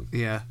shonen.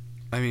 Yeah.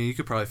 I mean, you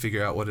could probably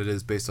figure out what it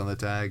is based on the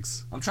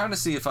tags. I'm trying to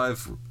see if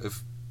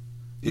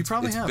you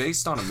probably it's have.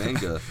 Based on a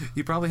manga.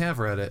 You probably have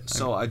read it.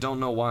 So I don't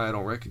know why I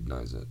don't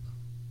recognize it.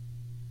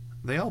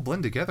 They all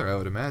blend together, I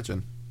would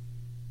imagine.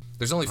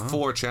 There's only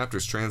 4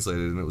 chapters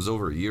translated, and it was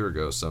over a year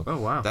ago. So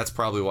that's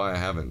probably why I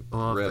haven't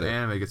read if the it.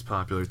 anime gets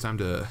popular, time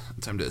to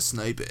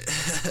snipe it.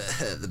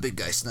 The big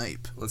guy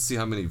snipe. Let's see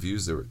how many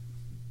views there were.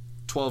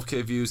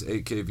 12K views,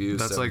 8K views.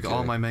 That's 7K. Like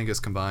all my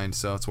mangas combined,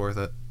 so it's worth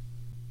it.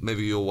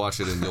 Maybe you'll watch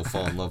it and you'll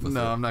fall in love with it.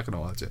 No, I'm not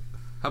gonna watch it.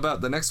 How about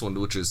the next one,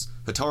 which is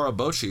Hitora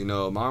Bochi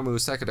no Mamu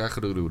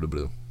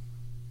Sakadakururu.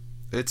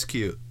 It's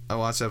cute. I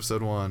watched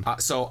episode 1.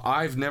 So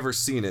I've never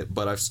seen it,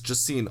 but I've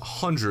just seen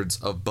hundreds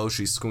of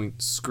Boshi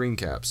screen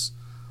caps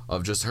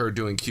of just her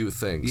doing cute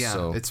things. Yeah,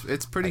 so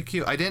it's pretty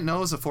cute. I didn't know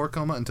it was a 4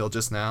 coma until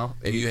just now.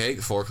 And you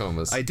hate 4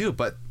 comas. I do,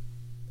 but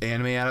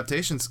anime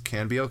adaptations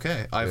can be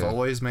okay. I've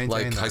always maintained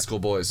like that. High School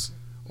Boys.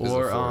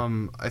 Or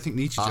I think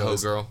Nichijou. Aho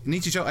Girl.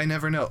 Nichijou, I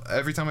never know.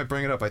 Every time I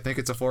bring it up, I think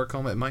it's a 4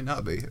 It might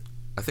not be.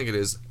 I think it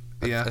is.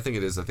 Yeah. I think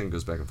it is. I think it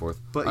goes back and forth.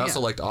 But I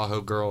also liked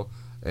Aho Girl.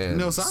 And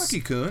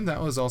Nozaki-kun,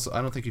 that was also...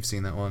 I don't think you've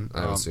seen that one.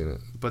 I haven't seen it.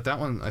 But that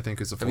one, I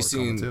think, is a 4 Have you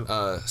seen too.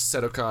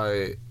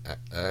 Sedokai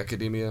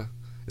Academia?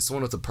 It's the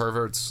one with the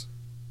perverts.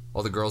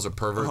 All the girls are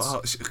perverts.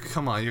 Oh,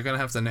 come on, you're going to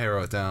have to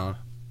narrow it down.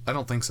 I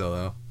don't think so,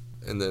 though.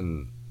 And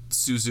then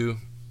Suzu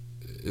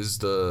is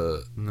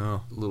the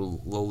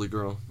little lowly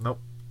girl. Nope.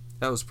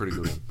 That was a pretty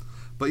good one.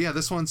 But yeah,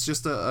 this one's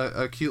just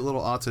a cute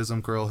little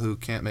autism girl who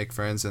can't make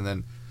friends, and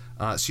then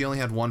she only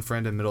had one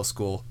friend in middle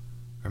school,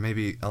 or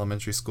maybe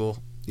elementary school.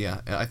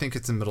 Yeah, I think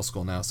it's in middle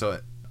school now. So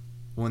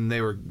when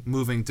they were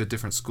moving to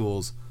different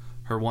schools,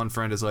 her one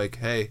friend is like,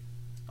 hey,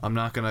 I'm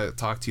not going to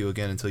talk to you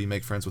again until you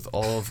make friends with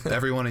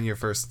everyone in your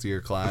first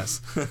year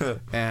class.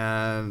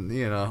 And,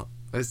 you know,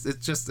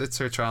 it's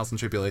her trials and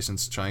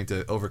tribulations trying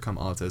to overcome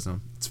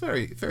autism. It's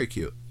very, very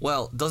cute.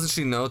 Well, doesn't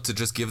she know to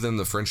just give them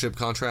the friendship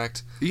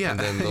contract? Yeah. And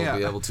then they'll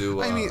be able to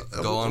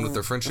go on with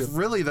their friendship?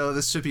 Really, though,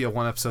 this should be a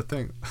 1-episode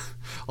thing.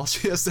 All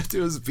she has to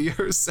do is be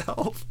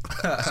herself.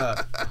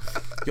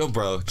 Yo,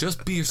 bro,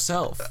 just be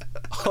yourself.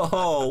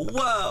 Oh,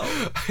 wow.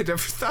 I never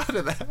thought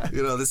of that.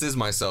 You know, this is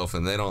myself,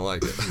 and they don't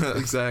like it.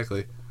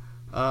 Exactly.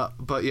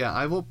 But yeah,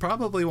 I will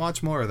probably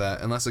watch more of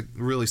that, unless it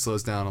really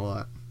slows down a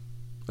lot.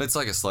 It's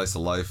like a slice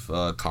of life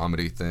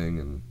comedy thing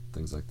and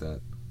things like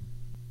that.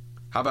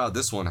 How about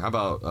this one? How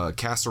about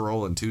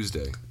Casserole and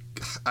Tuesday?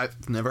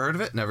 I've never heard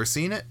of it, never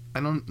seen it. I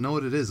don't know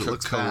what it is. It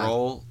looks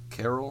bad.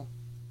 Carol?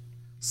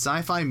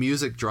 Sci-fi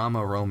music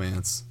drama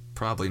romance.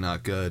 Probably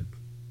not good.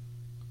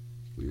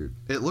 Weird.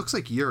 It looks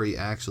like Yuri,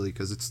 actually,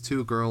 because it's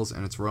 2 girls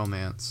and it's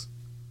romance.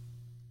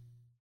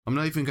 I'm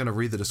not even going to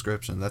read the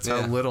description. That's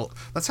how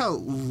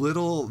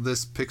little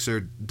this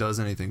picture does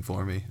anything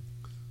for me.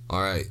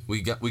 All right,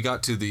 we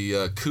got to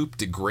the coupe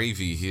de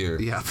gravy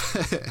here. Yeah.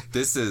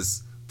 This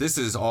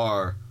is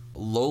our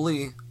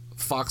lowly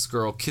fox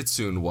girl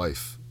kitsune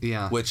wife.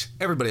 Yeah. Which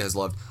everybody has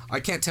loved. I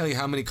can't tell you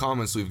how many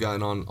comments we've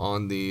gotten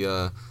on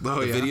the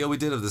video we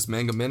did of this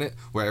manga minute,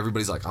 where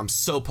everybody's like, I'm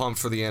so pumped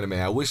for the anime.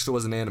 I wish there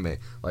was an anime.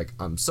 Like,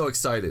 I'm so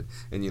excited.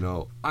 And, you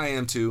know, I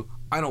am too.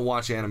 I don't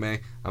watch anime.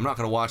 I'm not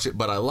going to watch it,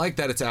 but I like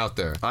that it's out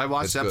there. I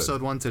watched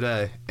episode 1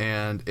 today,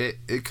 and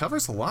it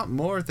covers a lot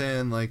more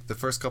than, like, the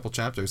first couple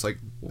chapters. Like,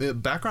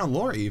 background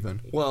lore,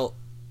 even. Well,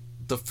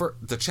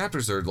 the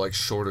chapters are, like,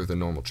 shorter than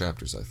normal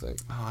chapters, I think.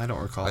 Oh, I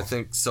don't recall. I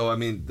think so. I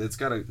mean, it's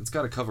got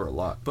to cover a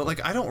lot. But,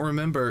 like, I don't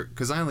remember,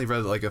 because I only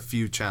read, like, a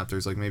few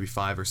chapters, like maybe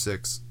 5 or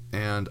 6,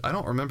 and I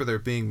don't remember there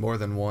being more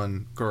than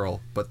one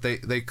girl, but they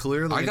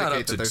clearly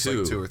indicate that there's,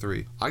 like, 2 or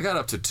 3. I got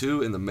up to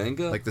 2 in the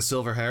manga. Like the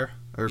silver hair?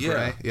 Or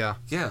gray? Yeah.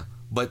 Yeah.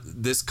 But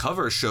this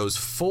cover shows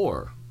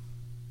 4.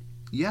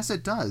 Yes,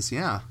 it does,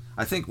 yeah.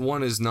 I think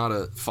one is not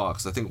a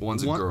fox. I think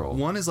one's a girl.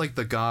 One is like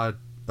the god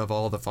of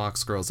all the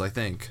fox girls, I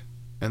think.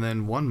 And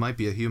then one might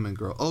be a human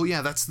girl. Oh,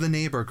 yeah, that's the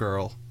neighbor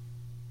girl.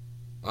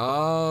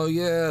 Oh,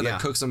 yeah, that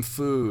cooks some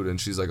food.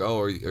 And she's like, oh,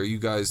 are you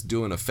guys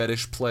doing a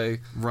fetish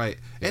play? Right.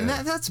 Yeah. And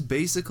that's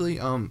basically,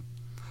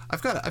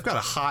 I've got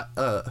a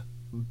hot,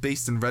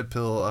 based in Red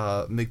Pill,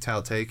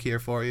 MGTOW take here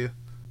for you.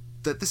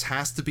 That this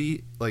has to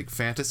be, like,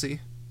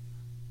 fantasy.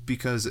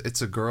 Because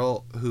it's a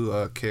girl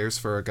who cares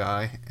for a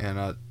guy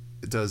and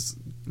does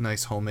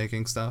nice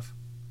homemaking stuff.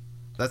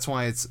 That's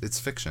why it's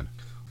fiction.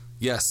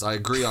 Yes, I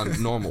agree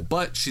on normal.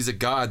 But she's a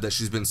god that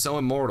she's been so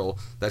immortal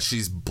that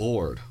she's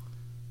bored.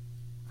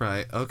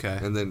 Right, okay.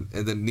 And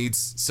then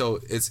needs... So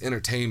it's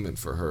entertainment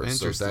for her.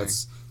 Interesting.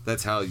 So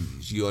that's how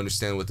you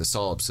understand with the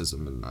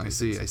solipsism. And I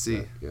see.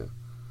 Yeah.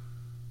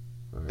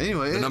 Right.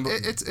 Anyway,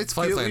 it's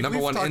Flight Plan, number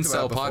 1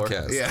 incel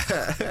podcast.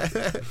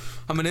 Yeah.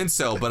 I'm an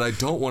incel, but I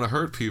don't want to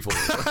hurt people.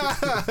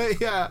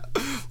 Yeah.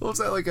 What was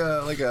that, like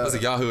a... That's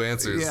a Yahoo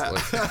Answers. Yeah.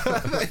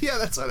 Like. Yeah,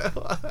 that's what it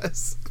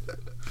was.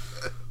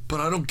 But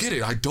I don't get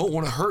it. I don't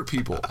want to hurt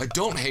people. I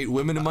don't hate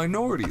women and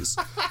minorities.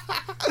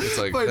 It's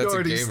like,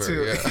 minorities that's a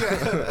gamer. Too.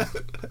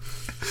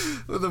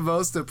 Yeah. The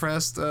most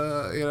oppressed,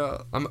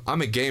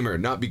 I'm a gamer,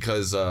 not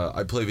because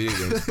I play video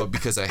games, but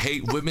because I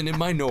hate women and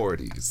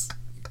minorities.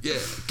 Yeah,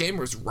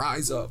 gamers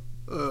rise up.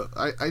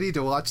 I need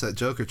to watch that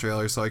Joker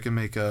trailer so I can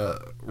make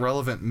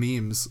relevant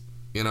memes.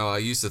 You know, I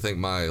used to think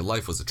my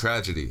life was a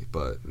tragedy,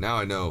 but now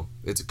I know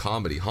it's a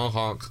comedy. Honk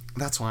honk.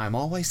 That's why I'm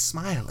always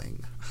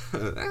smiling.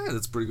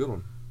 That's a pretty good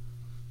one.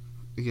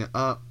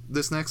 Yeah,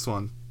 this next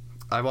one.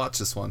 I watched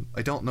this one.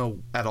 I don't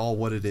know at all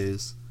what it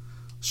is.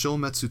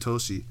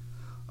 Shometsutoshi.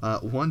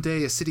 One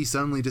day, a city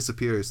suddenly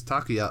disappears.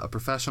 Takuya, a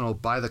professional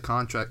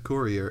by-the-contract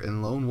courier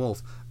and lone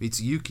wolf,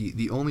 meets Yuki,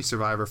 the only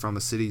survivor from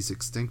the city's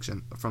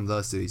extinction.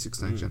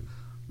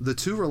 The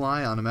two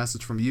rely on a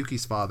message from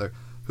Yuki's father,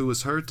 who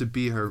was heard to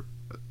be her...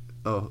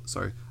 Oh,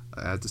 sorry.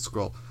 I had to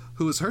scroll.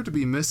 Who was heard to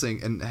be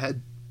missing and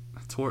head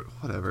toward...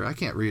 Whatever. I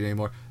can't read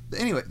anymore.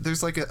 Anyway,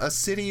 there's like a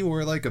city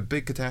where like a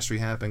big catastrophe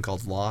happened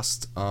called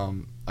Lost.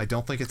 I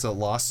don't think it's a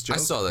Lost joke. I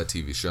saw that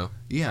TV show.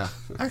 Yeah.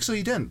 Actually,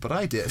 you didn't, but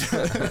I did.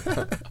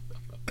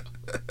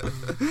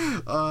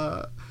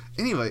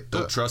 Anyway,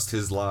 Don't trust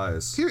his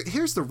lies.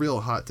 here's the real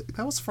hot.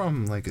 That was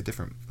from like a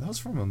different. That was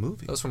from a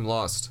movie. That was from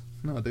Lost.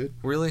 No, dude.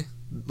 Really?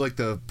 Like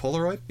the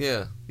Polaroid?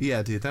 Yeah.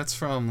 Yeah, dude. That's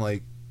from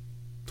like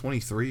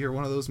 23 or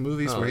one of those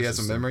movies where he has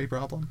a memory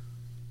problem.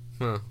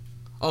 Huh.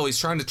 Oh, he's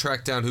trying to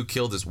track down who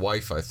killed his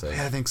wife, I think.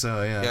 Yeah, I think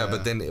so. Yeah. Yeah,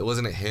 but then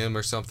wasn't it him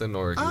or something,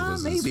 or he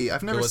was maybe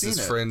I've never seen it. It was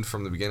his friend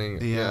from the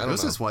beginning. Yeah, I it don't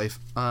was know. his wife.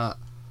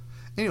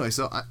 Anyway,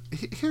 so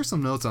here's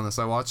some notes on this.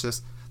 I watched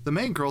this. The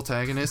main girl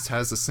protagonist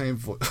has the same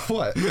voice.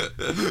 What?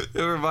 It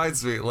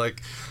reminds me,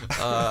 like,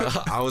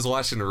 I was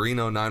watching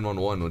Reno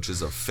 911, which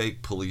is a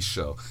fake police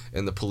show,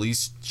 and the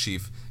police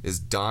chief is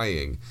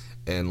dying,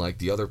 and, like,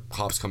 the other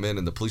cops come in,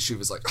 and the police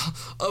chief is like,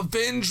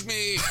 avenge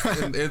me!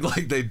 and,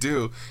 like, they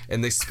do,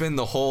 and they spend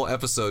the whole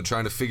episode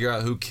trying to figure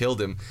out who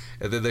killed him,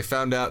 and then they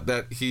found out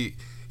that he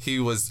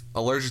was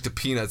allergic to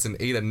peanuts and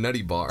ate a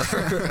Nutty Bar.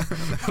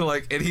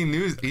 Like, and he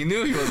knew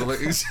he was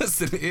allergic. He was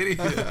just an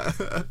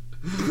idiot.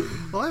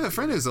 Well, I have a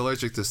friend who's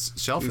allergic to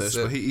shellfish,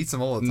 but he eats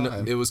them all the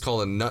time. It was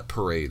called a nut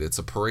parade. It's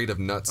a parade of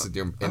nuts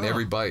in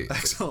every bite.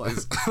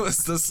 Excellent.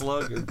 What's the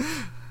slogan?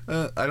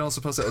 I don't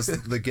suppose that was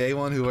the gay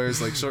one who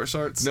wears like short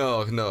shorts.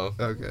 No.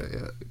 Okay,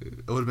 yeah,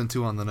 it would have been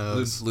too on the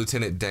nose.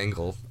 Lieutenant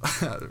Dangle.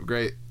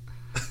 Great.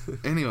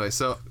 Anyway,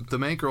 so the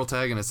main girl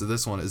protagonist of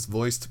this one is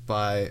voiced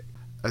by,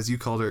 as you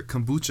called her,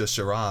 Kombucha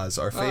Shiraz,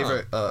 our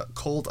favorite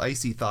cold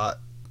icy thought.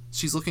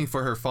 She's looking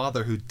for her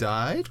father who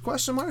died,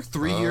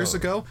 3 years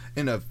ago,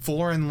 in a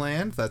foreign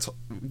land that's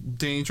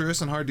dangerous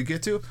and hard to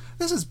get to.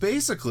 This is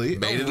basically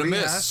Made it a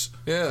miss.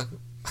 Yeah.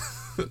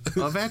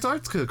 of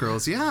Antarctica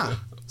Girls, yeah.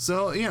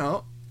 So, you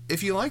know,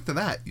 if you liked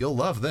that, you'll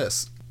love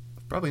this.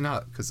 Probably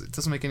not, because it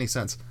doesn't make any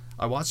sense.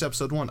 I watched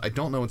episode 1. I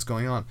don't know what's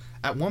going on.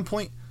 At one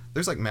point,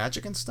 there's like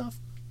magic and stuff,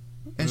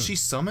 and she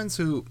summons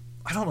who,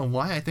 I don't know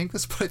why I think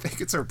this, but I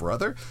think it's her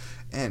brother,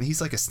 and he's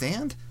like a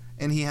stand,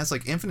 and he has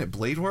like infinite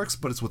blade works,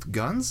 but it's with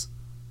guns.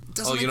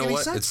 Doesn't make you know any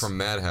what? sense. It's from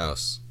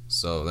Madhouse,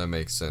 so that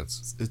makes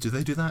sense. Do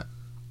they do that?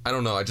 I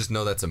don't know. I just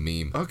know that's a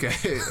meme. Okay,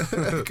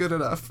 good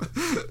enough.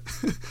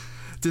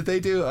 Did they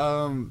do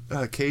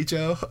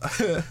Keijo,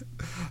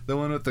 the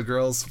one with the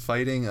girls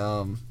fighting in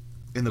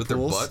the with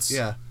pools? Their butts?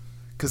 Yeah,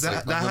 because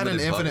that like had an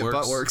unlimited infinite butt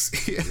butt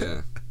works.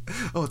 Yeah.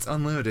 Oh, it's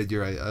unlimited.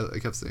 You're right. I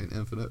kept saying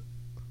infinite.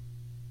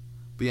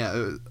 But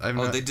yeah,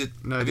 They did.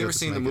 No have idea you ever what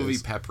seen the this manga movie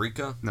is.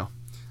 Paprika? No.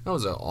 That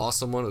was an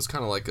awesome one. It was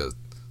kind of like a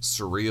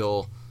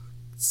surreal,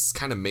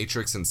 kind of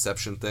Matrix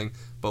Inception thing.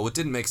 But what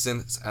didn't make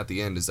sense at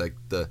the end is like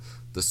the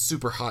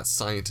super hot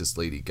scientist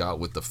lady got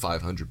with the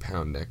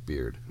 500-pound neck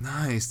beard.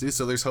 Nice, dude.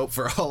 So there's hope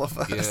for all of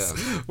us.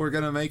 Yeah. We're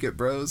gonna make it,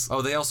 bros.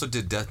 Oh, they also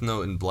did Death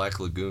Note and Black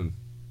Lagoon.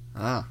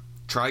 Ah.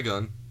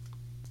 Trigun.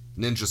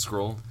 Ninja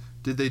Scroll.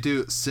 Did they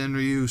do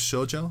Senryu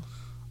Shoujo?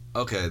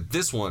 Okay,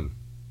 this one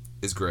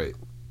is great.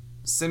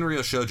 Senryu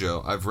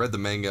Shoujo, I've read the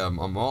manga,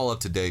 I'm all up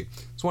to date.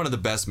 It's one of the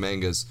best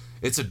mangas.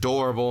 It's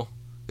adorable.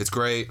 It's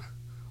great.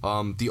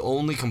 The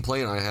only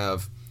complaint I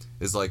have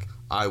is like,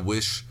 I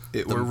wish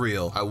it were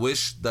real. I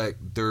wish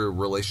that their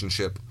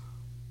relationship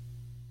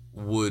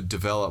would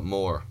develop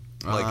more.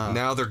 Like,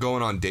 now they're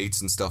going on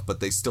dates and stuff, but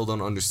they still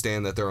don't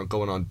understand that they're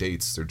going on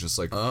dates. They're just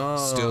like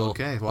still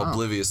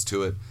oblivious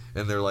to it.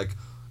 And they're like,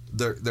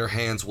 their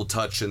hands will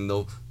touch and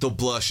they'll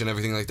blush and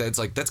everything like that. It's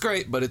like, that's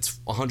great, but it's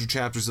 100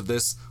 chapters of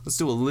this. Let's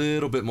do a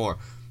little bit more.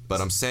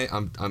 But I'm saying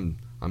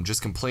I'm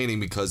just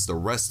complaining because the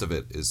rest of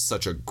it is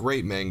such a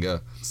great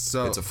manga.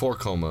 So it's a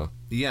 4-coma.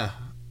 Yeah.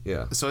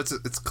 Yeah. So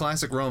it's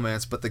classic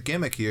romance, but the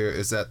gimmick here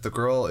is that the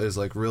girl is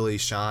like really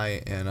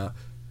shy and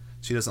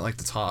she doesn't like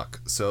to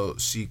talk. So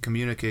she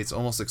communicates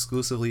almost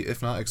exclusively,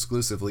 if not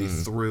exclusively,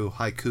 through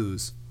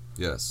haikus.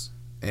 Yes.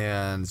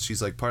 And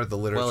she's like part of the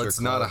literature. Well, it's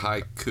not a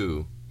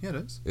haiku. Yeah, it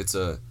is. It's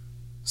a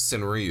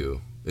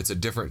senryu. It's a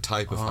different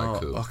type of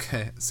haiku.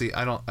 Okay. See,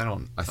 I don't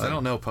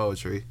know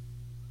poetry.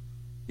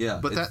 Yeah.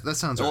 But that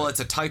sounds well, right.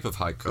 it's a type of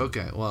haiku.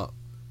 Okay. Well,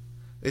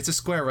 it's a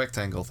square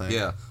rectangle thing.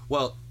 Yeah.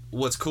 Well,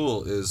 what's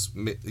cool is,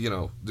 you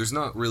know, there's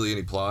not really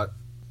any plot.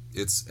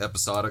 It's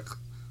episodic.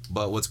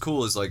 But what's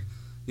cool is like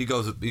he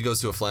goes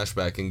to a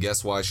flashback, and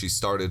guess why she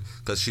started?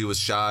 Because she was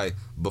shy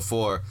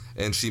before,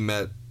 and she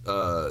met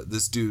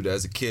this dude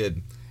as a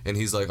kid. And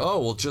he's like, oh,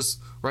 well,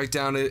 just write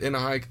down it in a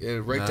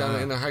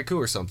haiku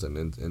or something.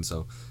 And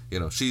so, you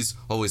know, she's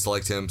always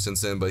liked him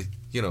since then, but,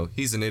 you know,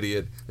 he's an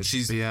idiot, and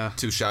she's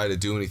too shy to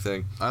do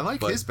anything. I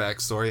like his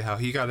backstory, how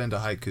he got into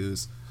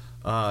haikus.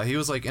 He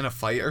was, like, in a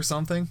fight or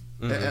something.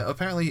 Mm-hmm.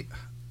 Apparently,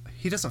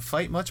 he doesn't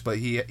fight much, but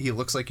he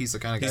looks like he's the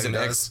kind of guy he's who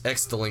an does.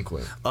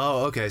 ex-delinquent.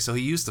 Oh, okay, so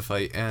he used to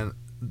fight, and,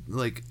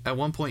 like, at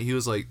one point he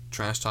was, like,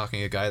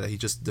 trash-talking a guy that he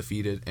just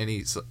defeated, and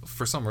he,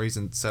 for some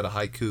reason, said a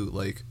haiku,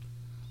 like,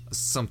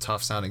 some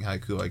tough sounding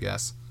haiku, I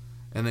guess.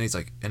 And then he's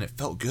like, and it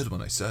felt good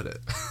when I said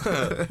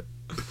it.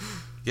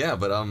 Yeah,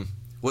 but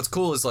what's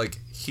cool is like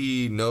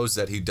he knows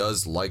that he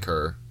does like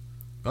her.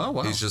 Oh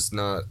wow. He's just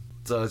not.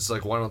 So it's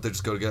like, why don't they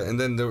just go together?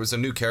 And then there was a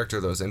new character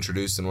that was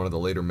introduced in one of the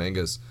later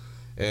mangas,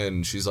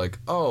 and she's like,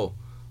 oh,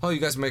 oh, you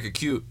guys make a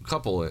cute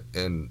couple,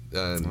 and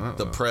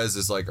the Prez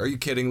is like, are you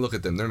kidding? Look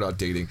at them, they're not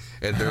dating,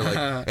 and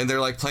they're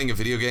like playing a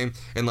video game,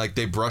 and like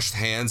they brushed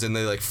hands, and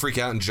they like freak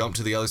out and jump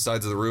to the other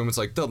sides of the room. It's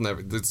like they'll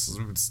never.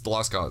 It's the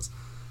lost cause,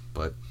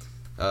 but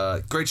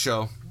great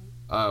show,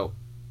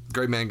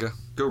 great manga.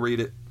 Go read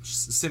it.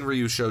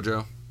 Sinryu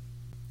Shoujo.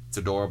 It's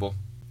adorable.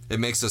 It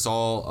makes us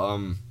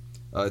all.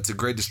 It's a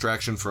great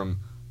distraction from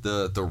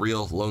the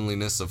real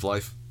loneliness of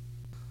life.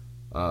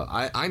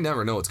 I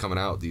never know what's coming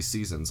out these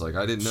seasons. Like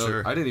I didn't know.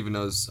 Sure. I didn't even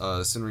know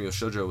Sinryu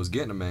Shoujo was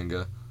getting a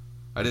manga.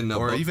 I didn't know.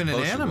 Or even an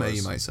Boshu anime, was.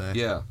 you might say.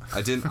 Yeah,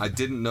 I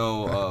didn't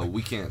know.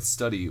 We Can't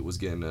Study was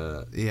getting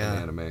an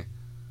anime.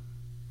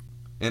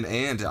 And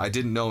I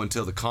didn't know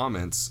until the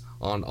comments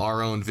on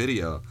our own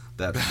video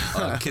that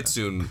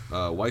Kitsune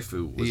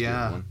waifu was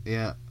getting one.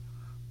 Yeah.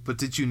 But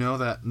did you know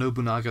that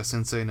Nobunaga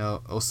Sensei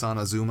no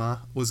Osanazuma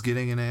was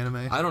getting an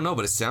anime? I don't know,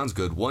 but it sounds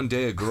good. One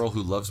day a girl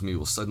who loves me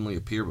will suddenly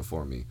appear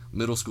before me.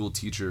 Middle school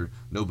teacher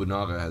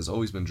Nobunaga has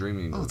always been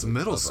dreaming it's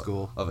middle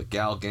school. Of a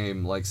gal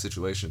game-like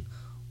situation.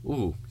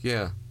 Ooh,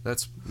 yeah,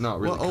 that's not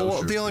really kosher.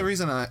 Well, the only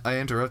reason I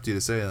interrupt you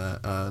to say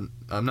that,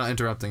 I'm not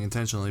interrupting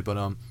intentionally,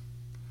 but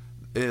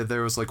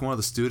there was like one of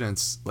the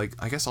students, like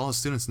I guess all the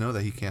students know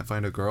that he can't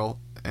find a girl,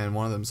 and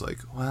one of them's like,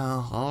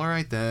 well, all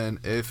right then,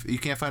 if you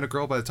can't find a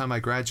girl by the time I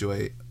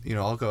graduate,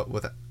 I'll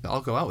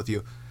go out with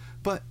you.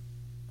 But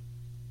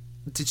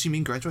did she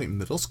mean graduate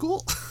middle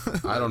school?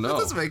 I don't know. That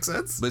doesn't make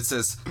sense. But it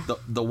says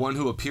the one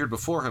who appeared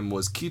before him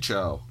was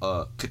Kachow,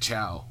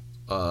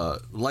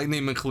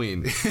 Lightning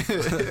McQueen.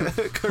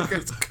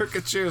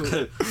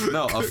 Kirkachu.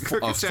 No, a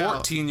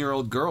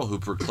 14-year-old girl who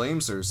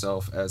proclaims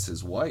herself as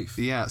his wife.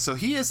 Yeah, so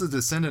he is a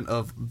descendant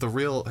of the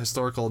real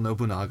historical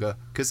Nobunaga,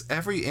 because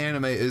every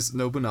anime is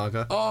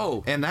Nobunaga.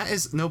 Oh! And that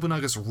is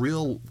Nobunaga's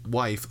real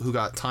wife who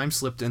got time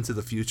slipped into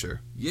the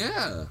future.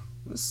 Yeah.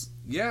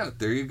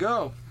 There you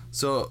go.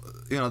 So,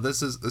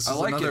 this is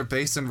like another it.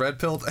 based in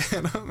red-pilled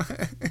anime.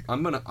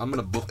 I'm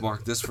gonna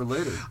bookmark this for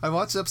later. I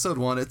watched episode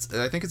 1.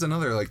 I think it's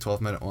another like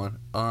 12-minute one.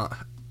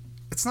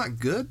 It's not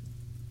good,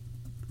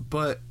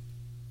 but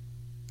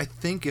I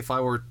think if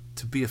I were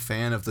to be a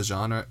fan of the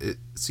genre, it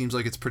seems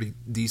like it's pretty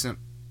decent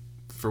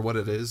for what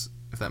it is,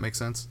 if that makes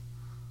sense.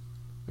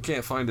 I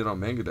can't find it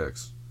on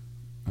Mangadex.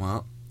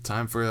 Well,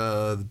 time for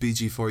the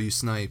BG4U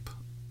snipe.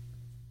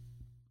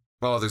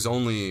 Oh, there's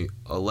only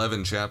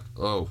 11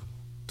 Oh.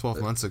 12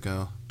 months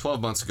ago.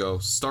 12 months ago.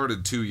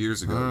 Started 2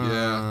 years ago.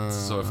 Yeah.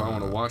 So if I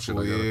want to watch it,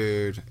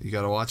 weird. You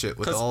gotta watch it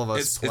with all of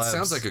us. It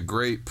sounds like a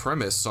great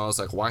premise. So I was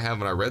like, why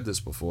haven't I read this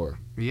before?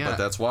 Yeah. But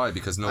that's why,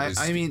 because nobody's.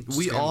 I mean,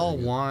 we all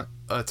want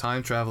a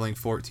time traveling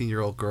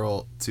 14-year-old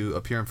girl to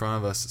appear in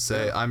front of us,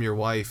 say, I'm your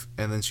wife,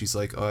 and then she's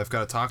like, oh, I've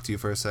got to talk to you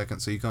for a second.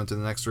 So you go into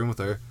the next room with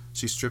her.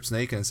 She strips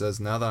naked and says,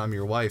 now that I'm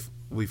your wife,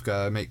 we've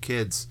got to make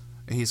kids.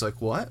 And he's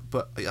like, what?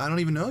 But I don't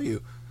even know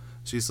you.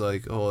 She's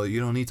like, oh, well, you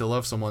don't need to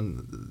love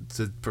someone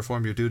to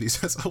perform your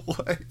duties as a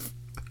wife.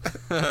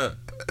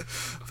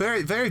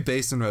 Very, very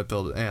based in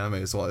red-pilled anime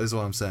is what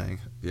I'm saying.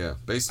 Yeah,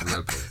 based in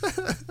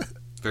red-pilled.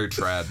 Very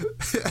trad.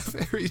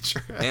 Very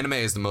trad. Anime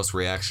is the most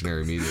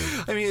reactionary medium.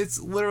 I mean,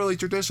 it's literally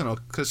traditional,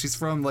 because she's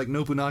from, like,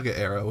 Nobunaga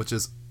era, which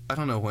is, I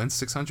don't know when,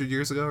 600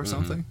 years ago or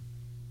something?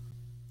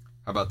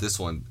 How about this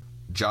one?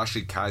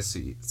 Joshi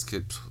Kaisi.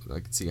 I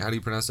can see. How do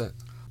you pronounce that?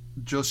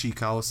 Joshi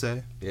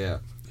Kawase. Yeah.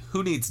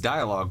 Who needs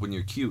dialogue when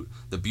you're cute?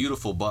 The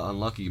beautiful but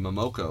unlucky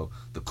Momoko,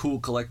 the cool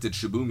collected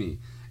Shibumi,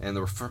 and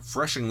the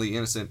refreshingly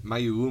innocent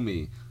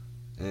Mayuumi,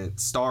 and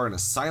star in a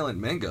silent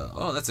manga.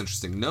 Oh, that's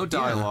interesting. No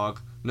dialogue,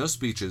 no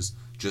speeches,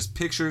 just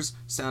pictures,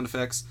 sound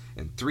effects,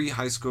 and 3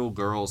 high school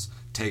girls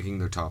taking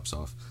their tops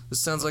off. This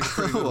sounds like a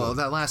pretty good Well, one.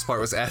 that last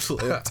part was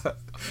ad-libbed.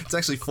 It's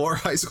actually 4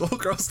 high school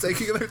girls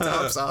taking their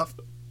tops off.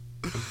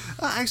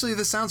 Actually,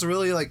 this sounds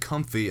really like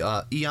comfy.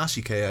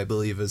 Iyashike, I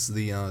believe, is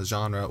the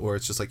genre where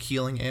it's just like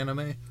healing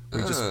anime.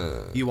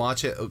 Where you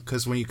watch it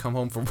because when you come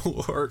home from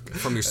work,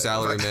 From your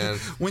salary, man.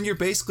 when you're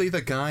basically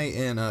the guy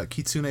in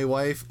Kitsune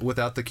Wife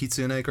without the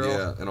Kitsune girl.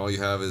 Yeah, and all you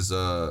have is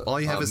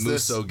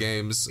Muso this.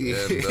 games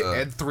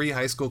And 3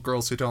 high school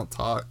girls who don't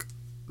talk.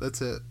 That's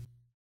it.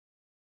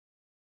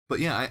 But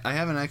yeah, I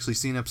haven't actually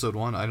seen episode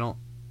 1.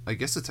 I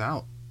guess it's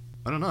out.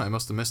 I don't know. I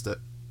must have missed it.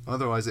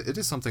 Otherwise, it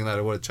is something that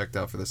I would have checked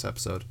out for this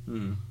episode.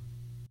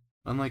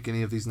 Unlike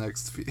any of these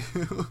next few.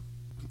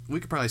 We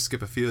could probably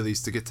skip a few of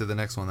these to get to the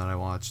next one that I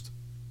watched.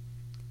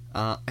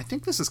 I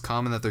think this is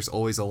common that there's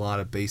always a lot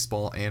of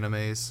baseball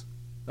animes.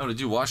 Oh, did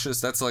you watch this?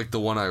 That's like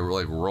the one I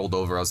like rolled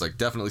over. I was like,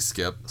 definitely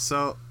skip.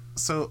 So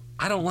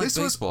I don't like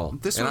baseball.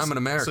 I'm an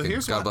American. So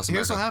here's God bless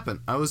America. what happened.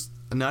 I was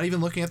not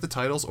even looking at the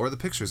titles or the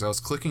pictures. I was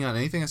clicking on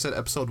anything that said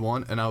episode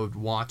 1, and I would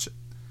watch it.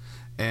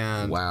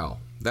 And wow,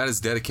 that is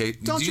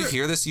dedication. Do you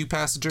hear this, you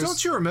passengers?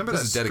 Don't you remember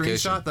this that is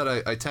dedication. screenshot that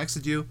I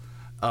texted you?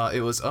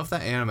 It was of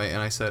that anime, and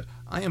I said,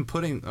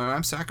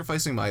 I'm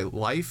sacrificing my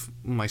life,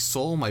 my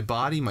soul, my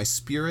body, my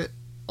spirit,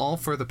 all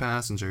for the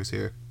passengers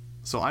here.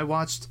 So I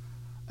watched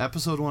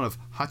episode 1 of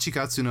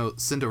Hachikatsu no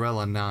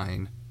Cinderella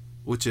 9,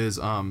 which is,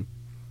 I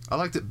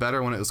liked it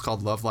better when it was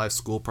called Love Live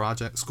School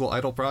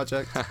Idol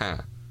Project.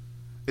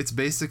 It's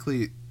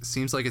basically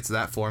seems like it's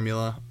that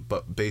formula,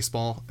 but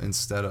baseball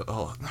instead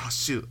of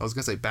shoot, I was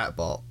gonna say bat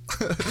ball. Is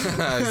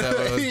that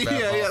what it was?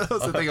 Bat ball? Yeah, that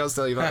was the thing I was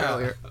telling you about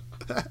earlier.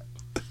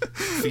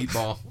 Feet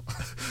ball.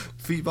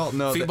 Feet ball,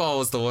 no. Feet ball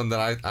was the one that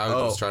I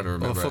was trying to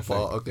remember.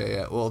 Football. Okay,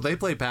 yeah. Well, they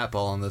play bat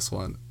ball on this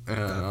one.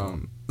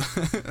 And,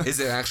 is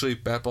it actually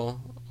bat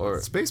ball or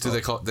it's baseball?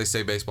 Do they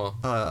say baseball?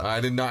 I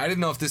didn't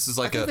know if this is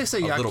like a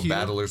little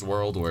battlers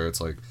world where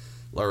it's like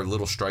or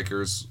little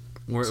strikers.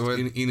 Where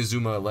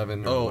Inazuma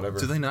 11 or whatever.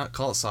 Do they not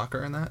call it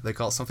soccer in that? They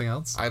call it something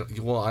else? I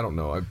don't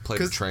know. I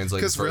played the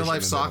translated version. Because real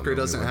life soccer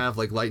doesn't have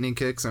like lightning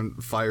kicks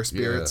and fire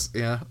spirits.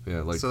 Yeah.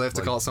 Like, so they have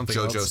to call it something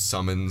JoJo else.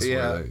 summons.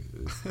 Yeah.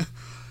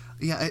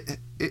 Yeah,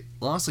 it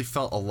honestly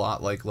felt a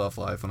lot like Love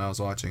Live when I was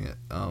watching it.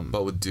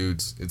 But with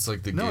dudes. It's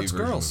like the gay it's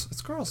version. girls.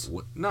 It's girls.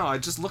 What? No, I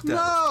just looked at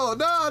it.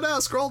 No,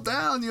 scroll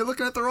down. You're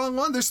looking at the wrong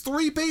one. There's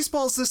 3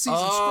 baseballs this season.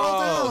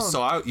 Scroll down.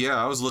 So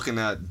I was looking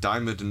at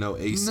Diamond No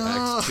Ace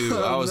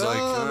X2. I was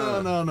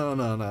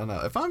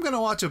No. If I'm going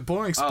to watch a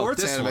boring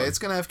sports anime, one. it's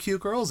going to have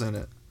cute girls in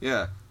it.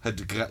 Yeah.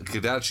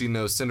 Kadachi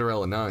no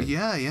Cinderella 9.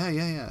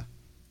 Yeah.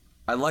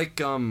 I like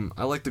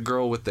the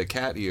girl with the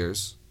cat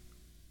ears.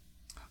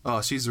 Oh,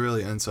 she's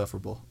really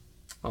insufferable.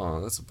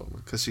 Oh, that's a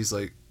bummer. Because she's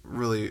like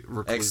really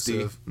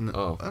reclusive. XD.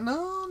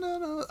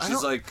 No.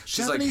 She's like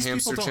Japanese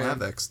Hamster people don't Chan.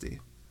 have XD.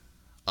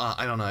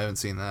 I don't know. I haven't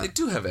seen that. They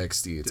do have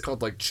XD. It's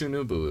called like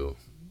Chunubu.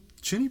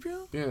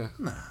 Chunibyo? Yeah.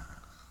 Nah.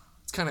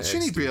 It's kind of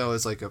Chunibyo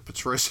is like a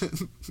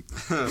patrician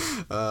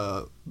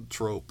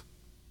trope.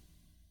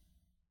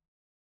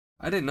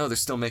 I didn't know they're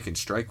still making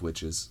Strike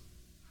Witches.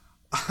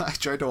 I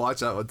tried to watch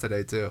that one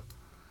today too.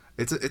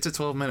 It's a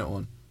 12-minute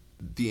one.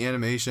 The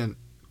animation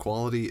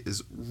quality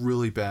is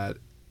really bad.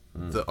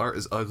 The art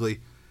is ugly.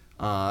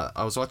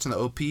 I was watching the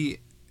OP,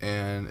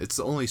 and it's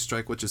the only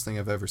Strike Witches thing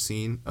I've ever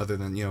seen, other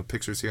than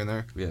pictures here and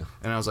there. Yeah.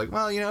 And I was like,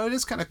 well, it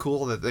is kind of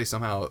cool that they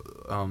somehow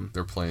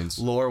Their planes.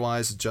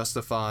 lore-wise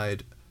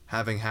justified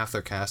having half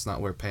their cast not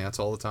wear pants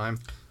all the time.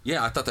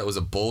 Yeah, I thought that was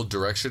a bold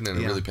direction,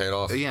 and it really paid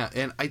off. Yeah,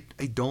 and I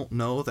don't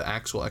know the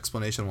actual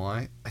explanation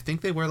why. I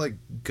think they wear like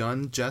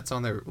gun jets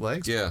on their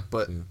legs. Yeah.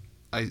 But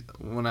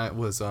when I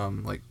was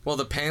well,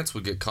 the pants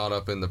would get caught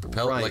up in the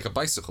propeller like a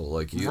bicycle.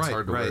 Like it's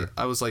hard to wear.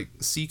 I was like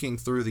seeking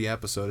through the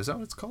episode. Is that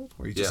what it's called?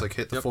 Where you just like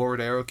hit the Yep. forward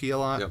arrow key a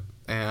lot. Yep.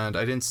 And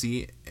I didn't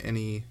see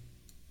any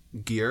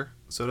gear,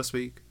 so to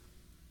speak.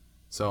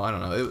 So I don't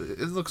know.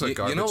 It looks like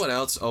garbage. You know what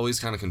else always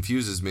kind of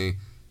confuses me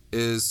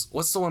is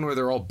what's the one where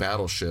they're all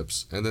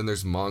battleships and then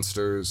there's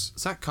monsters?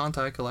 Is that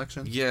Kantai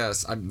Collection?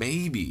 Yes,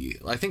 maybe.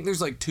 I think there's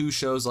like 2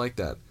 shows like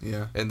that.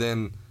 Yeah. And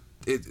then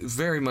it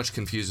very much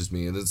confuses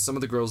me. And then some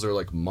of the girls are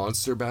like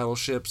monster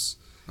battleships,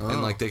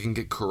 and like they can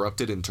get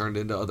corrupted and turned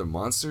into other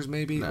monsters.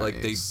 Maybe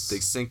like they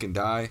sink and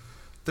die.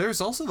 There's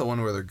also the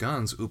one where they're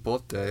guns,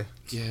 Upote.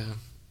 Yeah.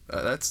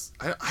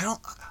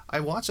 I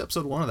watched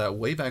episode 1 of that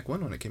way back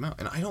when it came out,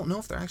 and I don't know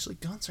if they're actually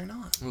guns or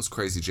not. Those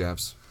crazy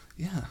Japs.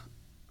 Yeah.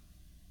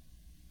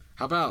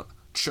 How about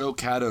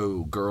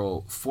Chokato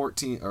Girl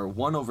 14 or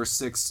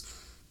 1/6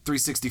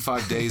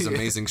 365 Days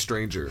Amazing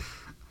Stranger?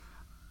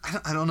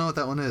 I don't know what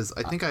that one is.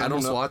 I think I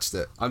almost watched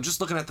it. I'm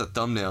just looking at the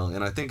thumbnail,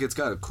 and I think it's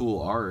got a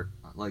cool art.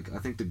 Like I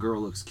think the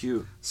girl looks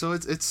cute. So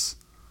it's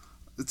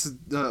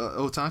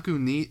otaku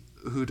neat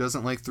who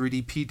doesn't like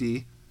 3D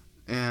PD,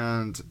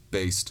 and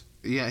Based.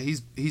 yeah,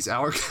 he's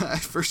our guy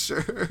for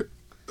sure.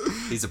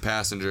 He's a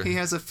passenger. He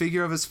has a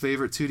figure of his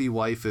favorite 2D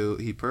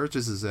waifu. He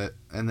purchases it,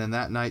 and then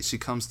that night she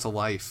comes to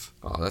life.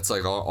 Oh, that's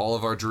like all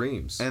of our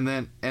dreams. And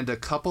a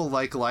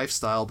couple-like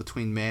lifestyle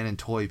between man and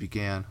toy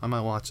began. I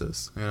might watch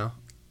this.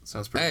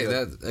 Sounds pretty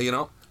good.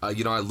 That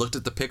I looked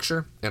at the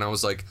picture and I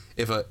was like,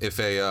 if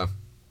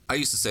I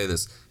used to say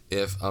this,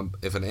 if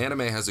an anime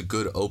has a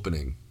good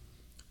opening,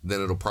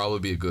 then it'll probably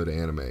be a good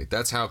anime.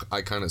 That's how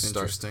I kind of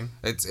start. Interesting.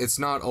 It's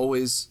not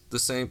always the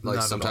same. Like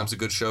Not at sometimes all. a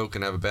good show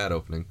can have a bad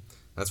opening.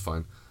 That's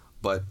fine.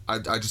 But I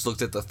just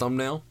looked at the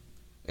thumbnail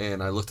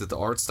and I looked at the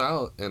art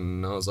style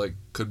and I was like,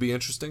 could be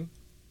interesting.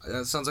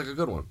 That sounds like a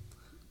good one.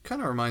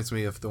 Kind of reminds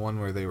me of the one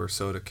where they were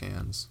soda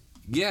cans.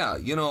 Yeah,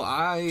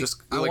 I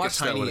like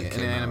watched a that tiny when it came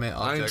out. inanimate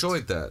I object.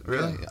 enjoyed that.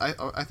 Really? Yeah.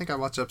 I think I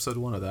watched episode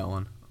 1 of that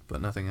one,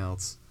 but nothing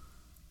else.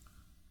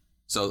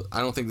 So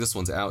I don't think this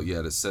one's out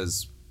yet. It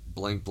says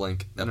blank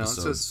episodes. No, it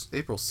says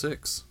April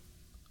 6th.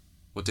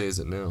 What day is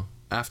it now?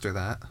 After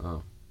that.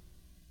 Oh.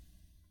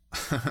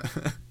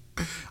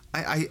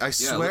 I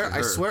swear look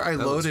at her. I That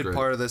looks loaded great.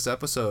 part of this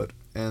episode,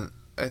 and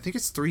I think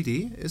it's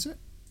 3D. Is it?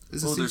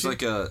 Is it Well, there's CG?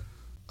 like a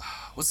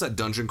what's that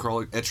dungeon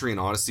crawler? Etrian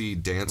Odyssey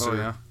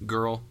dancer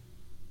girl.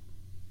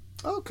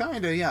 Oh,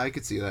 kinda. Yeah, I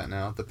could see that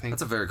now. The pink.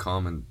 That's a very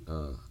common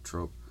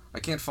trope. I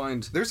can't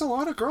find. There's a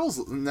lot of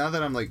girls now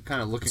that I'm like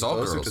kind of looking It's all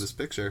closer girls. to this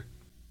picture.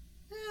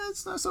 Yeah,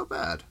 it's not so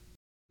bad.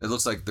 It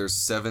looks like there's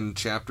 7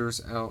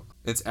 chapters out.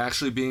 It's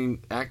actually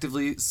being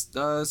actively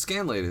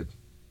scanlated.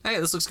 Hey,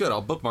 this looks good.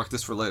 I'll bookmark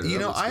this for later.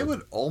 I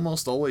would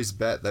almost always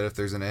bet that if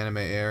there's an anime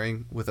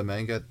airing with a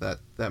manga,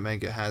 that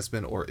manga has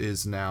been or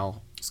is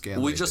now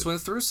scanlated. We just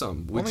went through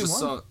some. We Only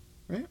just one, saw.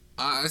 right?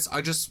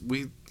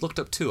 We looked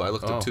up 2. I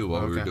looked up 2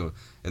 while we were okay. doing,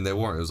 and they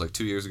weren't. It was like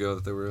 2 years ago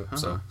that they were up.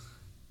 So,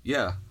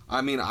 Yeah,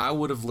 I mean, I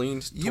would have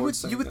leaned. You would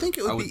saying think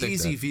it would be think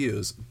easy that.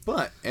 views,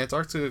 but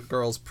Antarctica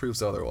Girls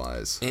proves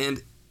otherwise.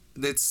 And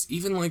that's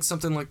even like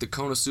something like the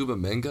Konosuba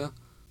manga.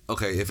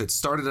 Okay, if it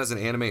started as an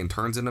anime and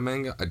turns into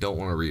manga, I don't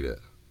want to read it.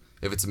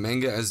 If it's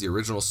manga as the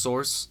original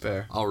source,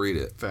 Fair. I'll read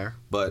it. Fair.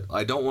 But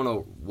I don't want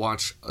to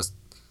watch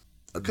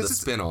the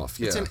spin-off.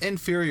 Yeah. It's an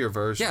inferior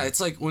version. Yeah, it's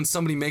like when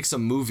somebody makes a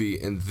movie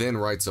and then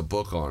writes a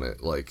book on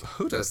it. Like,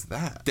 who does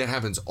that? That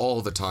happens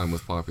all the time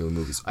with popular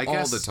movies. I all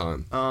guess, the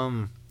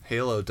time.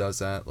 Halo does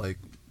that. Like,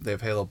 they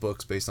have Halo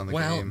books based on the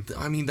game.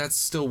 I mean, that's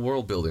still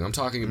world building. I'm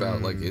talking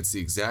about like it's the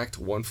exact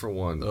one for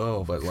one.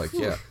 Oh, but like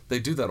yeah, they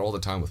do that all the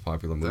time with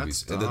popular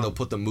movies, and then they'll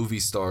put the movie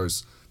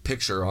star's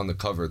picture on the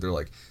cover. They're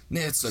like, nah,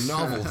 it's a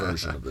novel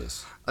version of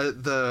this.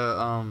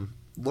 The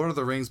Lord of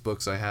the Rings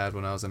books I had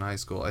when I was in high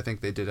school, I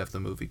think they did have the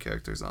movie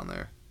characters on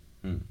there.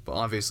 But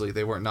obviously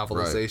they weren't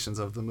novelizations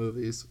of the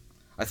movies.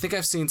 I think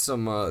I've seen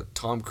some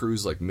Tom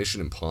Cruise like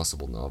Mission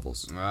Impossible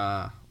novels.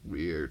 Ah,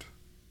 weird.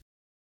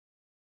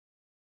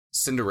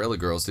 Cinderella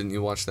Girls, didn't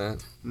you watch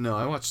that? No,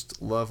 I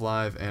watched Love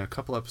Live and a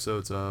couple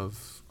episodes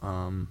of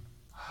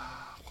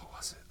what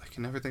was it? I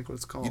can never think what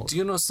it's called. Do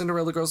you know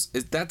Cinderella Girls?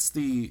 That's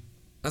the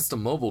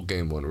mobile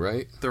game one,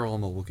 right? They're all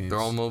mobile games. They're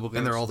all mobile games?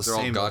 And they're all the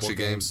same gacha mobile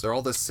games? They're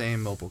all the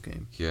same mobile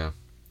game. Yeah.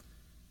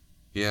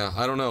 Yeah,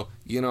 I don't know.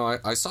 You know,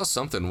 I saw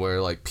something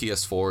where, like,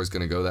 PS4 is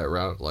going to go that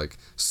route. Like,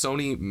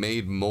 Sony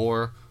made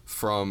more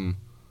from...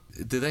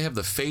 Did they have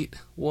the Fate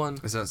one?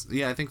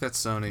 Yeah, I think that's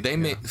Sony. They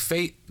made...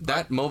 Fate,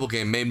 that mobile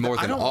game made more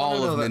than don't all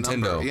wanna of know that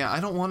Nintendo. number. Yeah,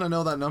 I don't want to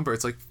know that number.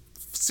 It's like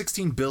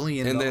 $16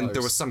 billion. And then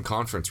there was some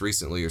conference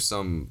recently or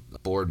some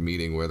board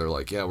meeting where they're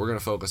like, yeah, we're going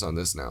to focus on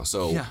this now.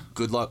 So, Yeah.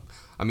 good luck.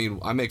 I mean,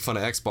 I make fun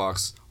of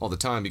Xbox all the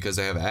time because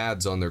they have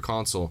ads on their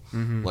console,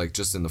 like,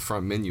 just in the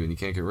front menu, and you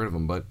can't get rid of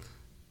them. But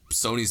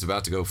Sony's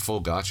about to go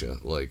full gotcha.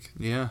 Like,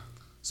 Yeah.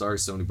 sorry,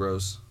 Sony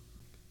bros.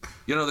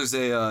 You know, there's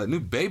a new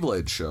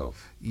Beyblade show.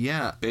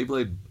 Yeah.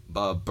 Beyblade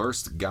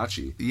Burst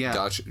Gotchi. Yeah.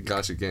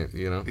 Gotcha game,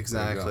 you know?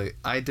 Exactly.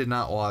 I did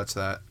not watch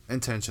that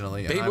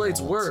intentionally. and I Beyblades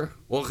won't. were...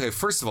 Well, okay,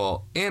 first of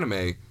all,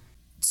 anime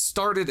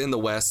started in the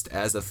West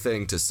as a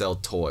thing to sell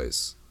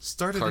toys.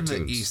 Started in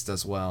cartoons. the East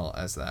as well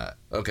as that.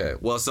 Okay,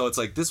 well, so it's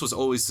like, this was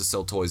always to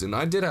sell toys, and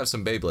I did have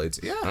some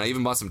Beyblades. Yeah. And I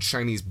even bought some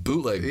Chinese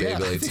bootleg Yeah,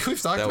 Beyblades. I think we've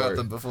talked that about were-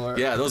 them before.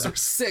 Yeah, those are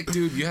sick,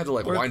 dude. You had to,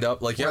 like, wind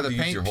up, like, you Where had the to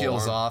use paint your whole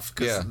peels arm. off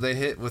because Yeah. they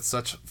hit with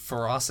such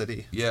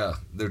ferocity. Yeah,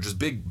 they're just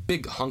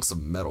big hunks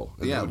of metal.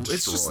 And Yeah, they would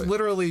it's just destroy.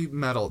 literally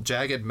metal,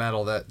 jagged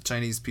metal that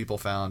Chinese people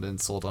found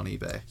and sold on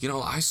eBay. You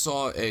know, I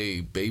saw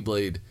a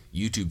Beyblade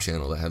YouTube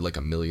channel that had like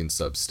 1 million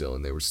subs still,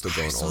 and they were still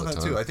going I saw all the that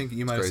time. too. I think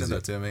you might have sent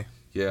that to me.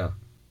 Yeah.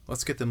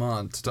 Let's get them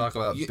on to talk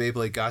about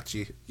Beyblade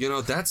Gotchi. You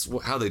know, that's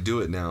how they do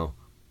it now.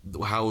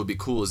 How it would be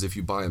cool is if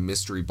you buy a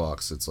mystery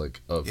box. It's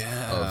like of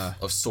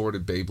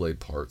sorted Beyblade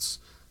parts.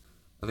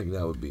 I think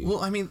that would be. Well,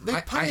 I mean, they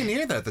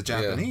pioneered that, the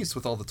Japanese,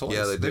 with all the toys.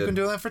 Yeah, They've did. been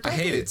doing that for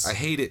decades. I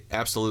hate it.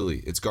 Absolutely.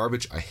 It's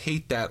garbage. I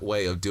hate that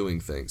way of doing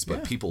things, but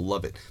Yeah. people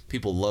love it.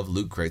 People love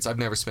loot crates. I've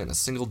never spent a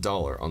single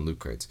dollar on loot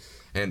crates.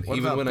 And What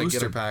even about when I booster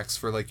get packs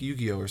for like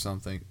Yu-Gi-Oh or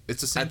something?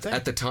 It's the same thing.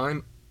 at the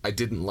time, I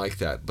didn't like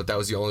that, but that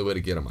was the only way to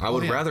get them. I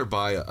would rather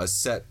buy a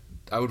set.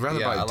 I would rather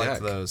buy a I deck.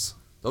 liked those.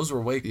 Those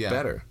were way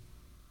better.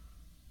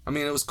 I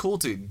mean, it was cool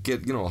to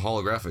get, you know, a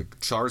holographic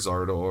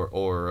Charizard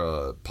or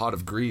a Pot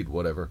of Greed,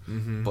 whatever.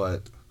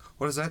 But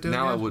What does that do?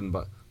 now I again? wouldn't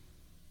buy.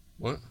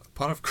 What?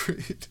 Pot of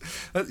Greed.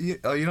 You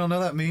don't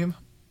know that meme?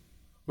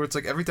 Where it's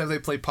like every time they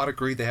play Pot of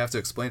Greed, they have to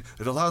explain,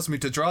 it allows me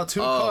to draw 2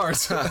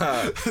 cards.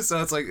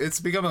 So it's like, it's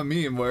become a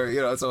meme where,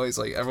 you know, it's always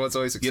like, everyone's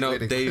always You know,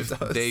 explaining what it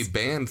does. they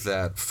banned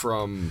that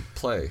from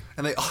play.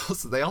 And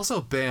they also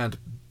banned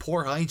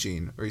poor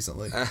hygiene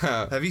recently.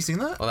 Have you seen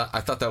that? Well, I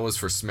thought that was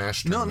for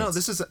Smash No, tournaments.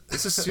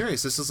 this is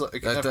serious. This is like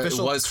an That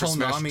official was for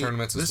Smash Konami.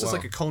 tournaments as This is well.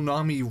 like a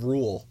Konami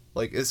rule.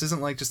 Like, this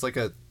isn't like just like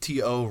a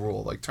TO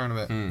rule, like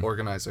tournament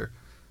organizer.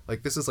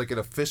 Like, this is like an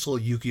official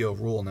Yu-Gi-Oh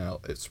rule now.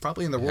 It's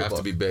probably in the You rule have book.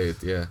 to be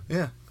bathed, yeah.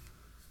 Yeah.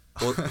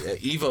 Well,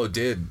 Evo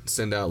did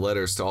send out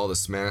letters to all the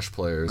Smash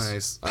players.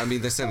 Nice. I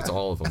mean, they sent it to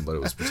all of them, but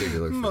it was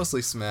particular.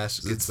 Mostly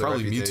Smash. It's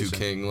probably Mewtwo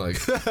King, like...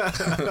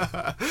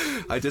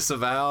 I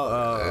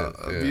disavow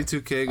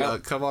Mewtwo King.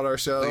 Come on our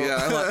show.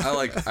 Yeah, I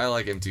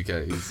like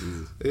M2K.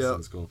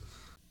 He's cool.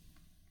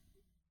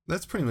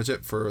 That's pretty much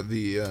it for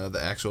the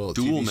actual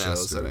Duel TV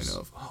shows that I Masters.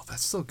 know of. Oh,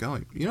 that's still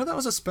going. You know, that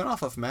was a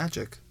spinoff of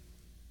Magic.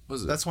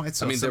 Was it? That's why it's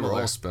so I mean, they were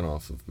similar. all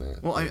spin-off of Man.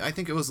 Well, I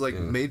think it was like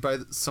made by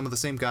some of the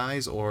same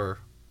guys, or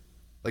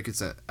like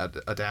it's an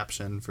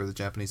adaptation for the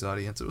Japanese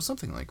audience. It was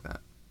something like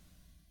that.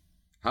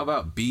 How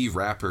about B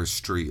Rapper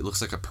Street? It looks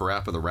like a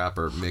Parappa the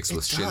Rapper mixed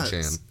with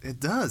Shin-Chan. It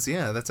does,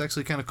 yeah. That's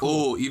actually kind of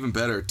cool. Oh, even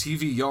better.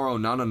 TV Yaro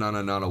Nana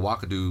Nana Nana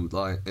Wakadu.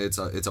 It's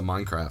a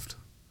Minecraft.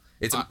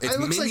 It's It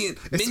looks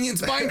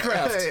Minions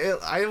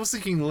Minecraft. I was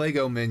thinking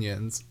Lego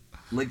Minions.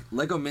 Like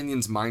Lego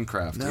Minions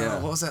Minecraft. No, yeah.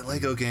 what was that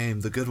Lego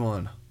game? The good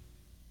one.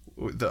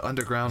 The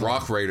underground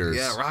Rock Raiders.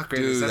 Yeah, Rock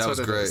Raiders. Dude, that's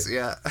that what was it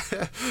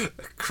great. is. Yeah.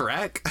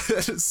 Crack.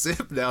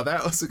 Sip. Now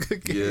that was a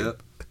good game. Yeah.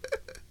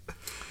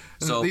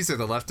 So these are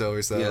the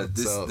leftovers though. Yeah,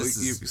 so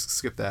this you is-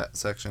 skip that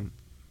section.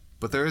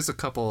 But there is a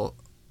couple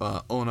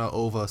Ona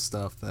Ova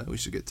stuff that we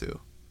should get to.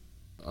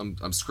 I'm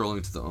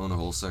scrolling to the Ona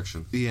whole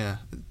section. Yeah,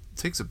 it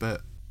takes a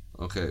bit.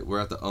 Okay, we're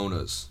at the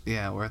Onas.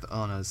 Yeah, we're at the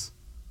Onas.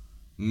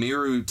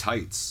 Miru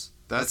tights.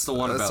 That's the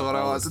one That's about what I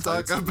all want to his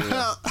talk tights.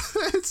 about.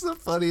 Yeah. It's the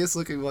funniest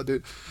looking one,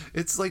 dude.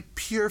 It's like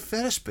pure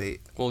fetish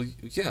bait. Well,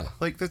 yeah.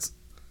 Like that's.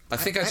 I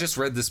think I just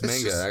read this it's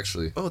manga, just-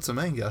 actually. Oh, it's a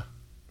manga.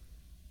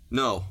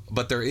 No,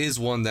 but there is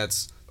one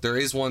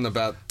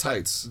about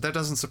tights. That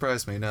doesn't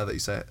surprise me now that you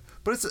say it.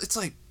 But it's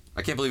like,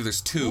 I can't believe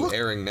there's two Look-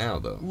 airing now,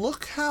 though.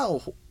 look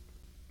how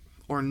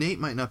ornate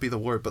might not be the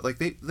word, but like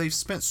they've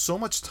spent so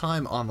much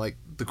time on like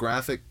the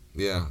graphic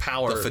Yeah.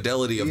 power, The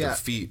fidelity of Yeah. their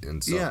feet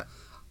and stuff. Yeah.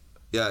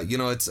 Yeah, you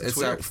know, it's that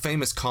weird.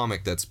 famous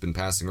comic that's been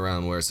passing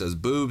around where it says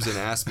boobs and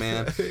ass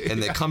man,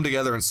 and they come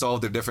together and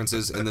solve their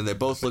differences, and then they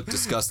both look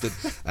disgusted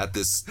at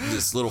this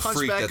little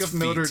freak Hunchback that's of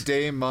Notre feet.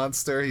 Dame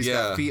monster. He's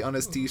Yeah. got feet on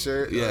his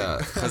t-shirt. Yeah,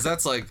 because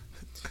that's like,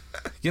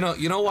 you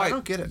know why? I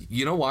don't get it.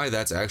 You know why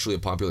that's actually a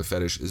popular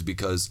fetish is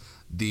because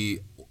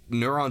the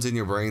neurons in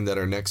your brain that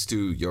are next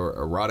to your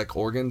erotic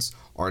organs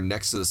are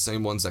next to the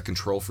same ones that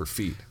control for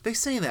feet. They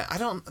say that. I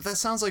don't. That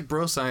sounds like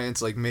bro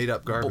science, like made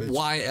up garbage. But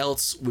why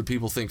else would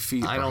people think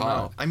feet I are don't hot?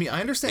 know. I mean,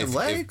 I understand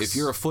legs. If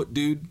you're a foot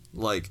dude,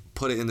 like,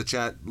 put it in the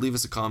chat, leave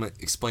us a comment,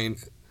 explain.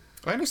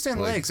 I understand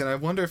like- legs, and I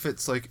wonder if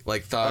it's like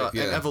thigh, an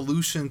yeah.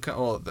 evolution.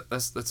 Well,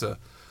 that's a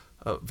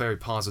very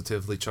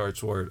positively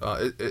charged word.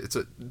 It's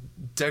a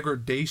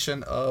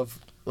degradation of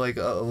like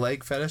a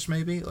leg fetish,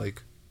 maybe.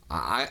 Like,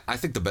 I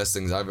think the best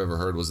things I've ever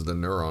heard was the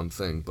neuron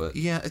thing, but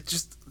yeah, it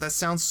just that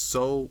sounds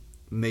so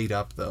made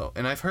up though,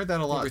 and I've heard that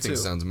a lot everything too.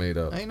 sounds made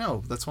up. I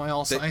know. That's why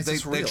all They, science they,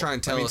 is real. they try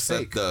and tell us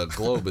fake. that the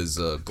globe is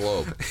a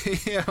globe.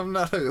 Yeah, I'm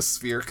not a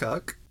sphere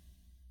cuck.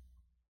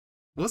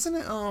 Wasn't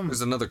it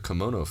There's another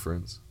kimono,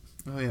 friends.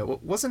 Oh yeah,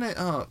 wasn't it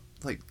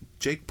like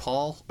Jake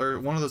Paul or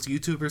one of those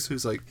YouTubers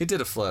who's like, He did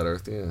a flat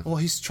Earth, yeah. well,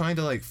 he's trying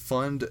to like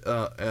fund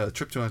a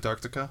trip to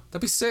Antarctica.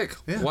 That'd be sick.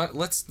 Yeah. Why,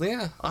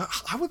 yeah.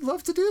 I would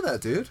love to do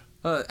that, dude.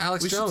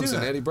 Alex We should Jones do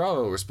and that. Eddie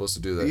Bravo were supposed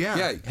to do that.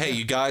 Yeah. Hey,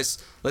 you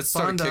guys, let's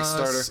start Fund a us,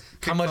 Kickstarter.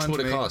 How much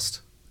would it kickfund me.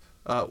 cost?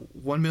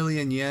 1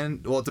 million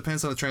yen. Well, it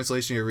depends on the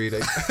translation you're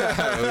reading.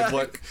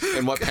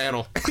 In what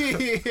panel?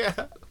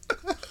 Yeah.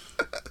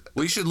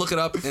 We should look it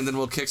up and then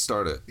we'll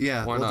kickstart it.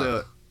 Yeah, Why we'll not? do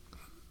it.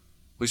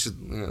 We should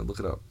look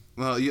it up.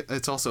 Well,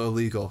 it's also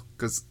illegal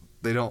because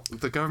the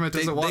government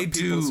doesn't want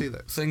They people to see do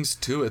that. things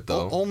to it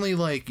though. Only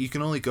like you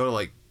can only go to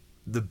like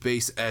the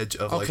base edge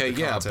of like Okay, the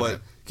yeah,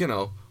 continent. but you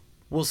know,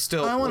 we'll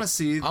still. I want to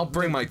see. I'll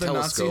bring my the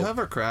telescope. Nazi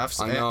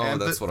hovercrafts. I know,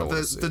 and that's what I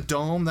wanna see. The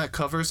dome that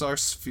covers our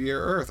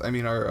sphere Earth. I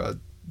mean, our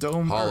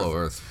dome. Hollow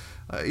Earth.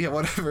 Yeah,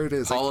 whatever it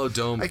is. Hollow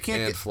dome I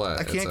can't and get, flat.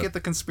 I It's can't a- get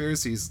the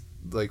conspiracies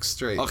like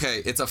straight.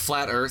 Okay, it's a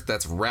flat Earth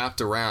that's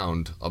wrapped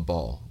around a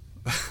ball.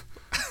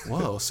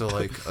 Whoa, so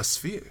like a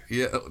sphere.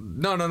 Yeah,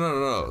 no.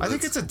 I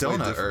think That's it's a way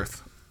donut different.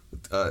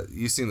 Earth.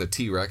 You seen the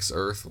T-Rex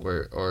Earth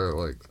or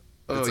like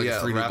Oh, it's like yeah,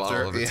 a 3D Raptor.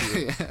 bottle of a Yeah,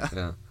 T-Rex.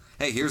 Yeah.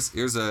 Hey,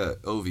 here's a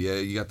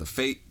OVA. You got the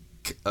Fate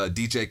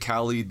DJ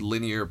Khaled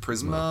linear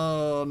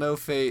Prisma. No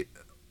fate.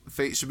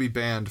 Fate should be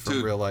banned from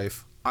Dude. real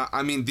life.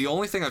 I mean, the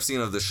only thing I've seen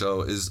of the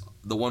show is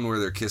the one where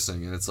they're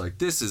kissing, and it's like,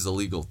 this is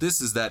illegal.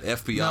 This is that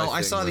FBI No, thing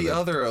I saw where the they-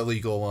 other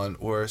illegal one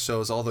where it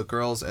shows all the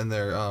girls in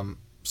their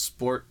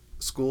sport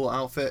school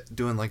outfit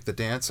doing like the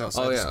dance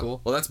outside Oh the yeah.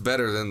 school. Well, that's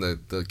better than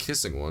the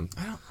kissing one.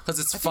 Because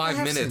it's I think I 5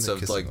 have seen minutes the of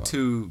kissing like one.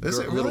 two Is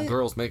it little really?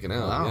 girls making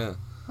out. Wow. Yeah.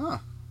 Huh.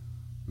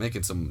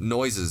 Making some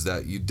noises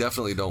that you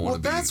definitely don't Well,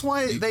 want to be. that's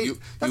why you-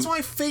 that's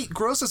why Fate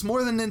grosses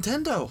more than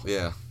Nintendo.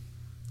 Yeah.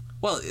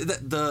 Well,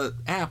 the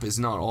app is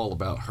not all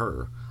about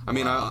her. I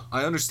mean, Wow.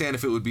 I understand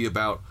if it would be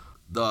about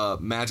the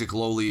Magic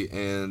Loli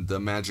and the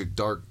Magic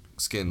Dark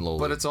Skin Loli.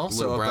 But it's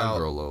also Little brown about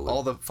girl Loli.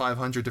 all the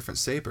 500 different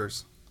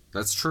sabers.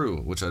 That's true,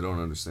 which I don't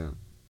understand.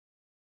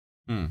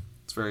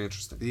 It's very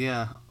interesting.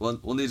 Yeah. We'll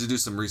need to do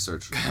some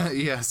research.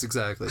 Yes,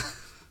 exactly.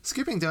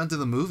 Skipping down to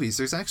the movies,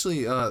 there's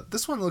actually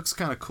this one looks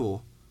kind of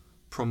cool.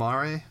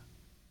 Promare,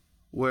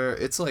 where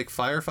it's like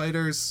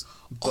firefighters,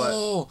 but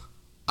Oh,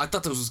 I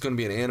thought this was going to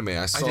be an anime.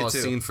 I I saw did a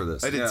too. scene for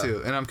this. I did Yeah.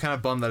 too, and I'm kind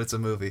of bummed that it's a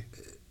movie.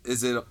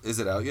 Is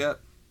it out yet?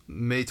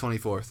 May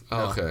 24th. Oh,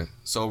 No. okay.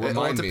 So Well,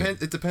 remind me.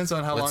 it depends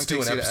on how long Let's it do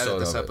takes an you to episode edit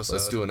this of it. episode.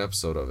 Let's do an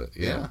episode of it.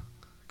 Yeah. Yeah.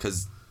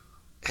 Because,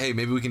 hey,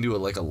 maybe we can do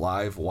like a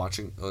live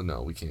watching. Oh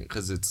no, we can't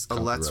because it's a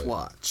Let's copyright.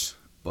 Watch.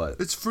 But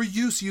It's for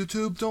use,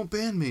 YouTube. Don't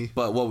ban me.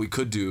 what we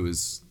could do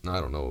is I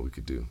don't know what we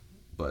could do,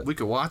 but We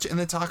could watch it and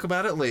then talk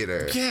about it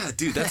later. yeah,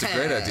 dude, that's a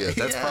great idea.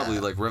 That's Yeah. probably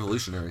like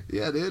revolutionary.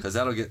 Yeah, dude. Because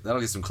that'll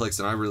get some clicks,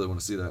 and I really want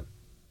to see that.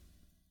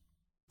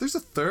 There's a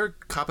third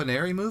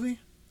Caponeri movie?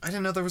 I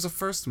didn't know there was a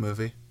first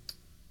movie.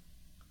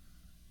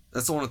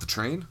 That's the one with the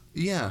train.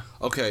 Yeah.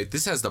 Okay,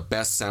 this has the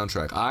best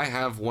soundtrack. I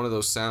have one of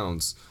those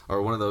sounds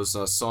or one of those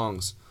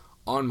songs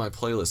on my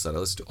playlist that I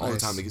listen to all Nice.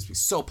 the time. It gets me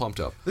so pumped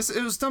up.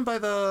 It was done by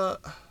the...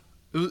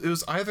 It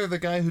was either the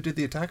guy who did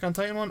the Attack on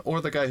Titan one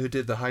or the guy who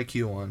did the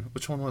Haikyuu one.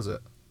 Which one was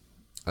it?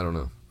 I don't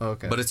know.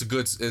 Okay. But it's a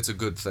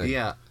good thing.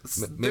 Yeah.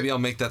 Maybe I'll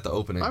make that the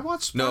opening. I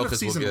watched no, part of 'cause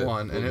season we'll get,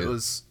 1 and we'll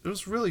it get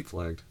was really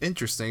flagged.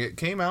 interesting. It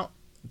came out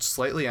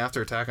slightly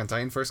after Attack on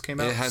Titan first came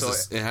out. It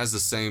has it has the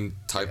same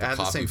type of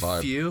copy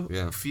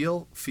vibe.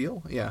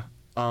 Feel. Yeah.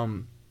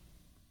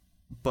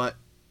 But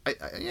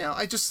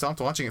I just stopped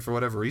watching it for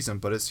whatever reason.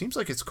 But it seems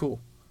like it's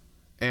cool.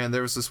 And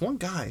there was this one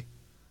guy,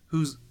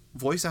 whose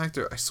voice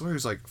actor, I swear,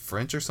 was like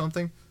French or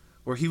something,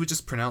 where he would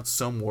just pronounce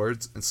some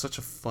words in such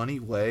a funny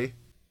way,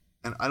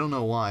 and I don't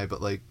know why,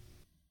 but like,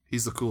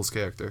 he's the coolest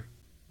character.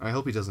 I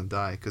hope he doesn't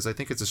die, because I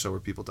think it's a show where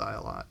people die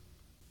a lot.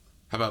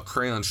 How about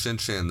Crayon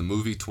Shin-chan, the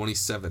movie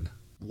 27?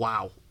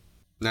 Wow.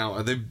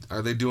 Now,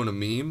 are they doing a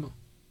meme?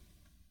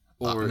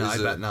 Or no, I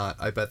bet not.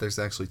 I bet there's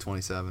actually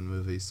 27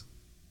 movies.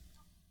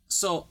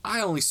 So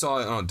I only saw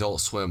it on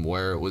Adult Swim,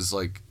 where it was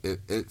like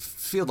it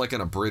felt like an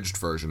abridged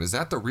version. Is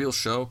that the real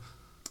show?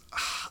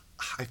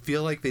 I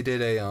feel like they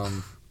did a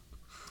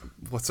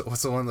what's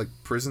the one, like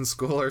Prison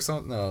School or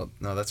something? No,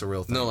 that's a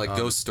real thing. No, like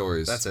Ghost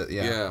Stories. That's it.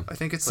 Yeah. I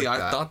think it's See,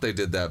 like I thought they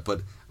did that,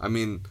 but I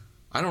mean,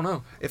 I don't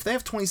know. If they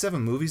have 27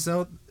 movies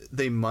though,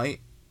 they might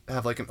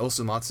have like an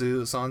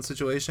Osamatsu-san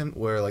situation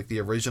where like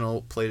the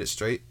original played it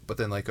straight, but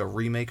then like a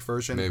remake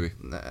version maybe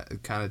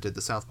kind of did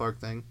the South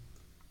Park thing.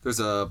 There's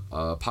a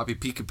Poppy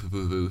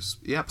Peekaboo.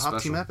 Yeah,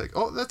 Pop Team Epic.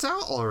 Oh, that's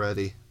out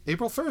already.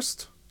 April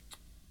 1st.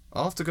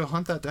 I'll have to go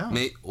hunt that down.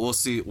 We'll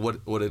see what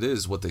it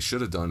is. What they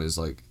should have done is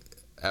like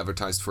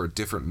advertised for a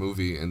different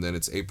movie, and then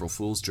it's April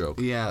Fool's joke.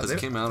 Yeah, it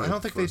came out. I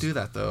don't think they do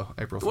that though.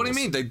 April Fools. What do you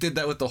mean? They did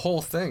that with the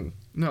whole thing.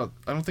 No,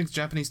 I don't think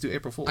Japanese do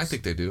April Fools. I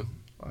think they do.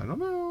 I don't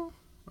know.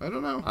 I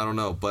don't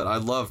know. But I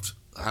loved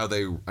how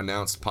they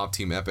announced Pop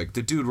Team Epic.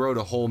 The dude wrote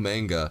a whole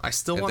manga. I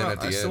still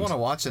want to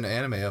watch an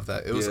anime of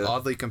that. It was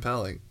oddly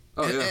compelling.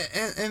 Oh,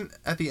 and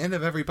at the end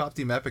of every Pop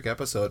Team Epic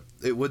episode,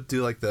 it would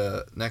do like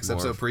the next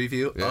episode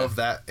preview of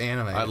that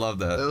anime. I love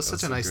that. It was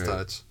such a nice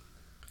touch.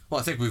 Well,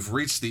 I think we've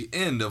reached the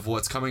end of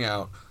what's coming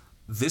out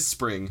this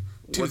spring,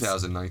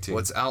 2019.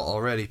 What's out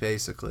already,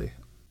 basically.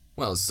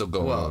 Well, it's still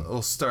going on.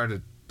 Well,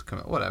 started to come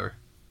out. Whatever.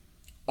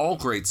 All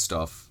great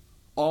stuff.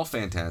 All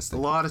fantastic.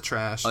 A lot of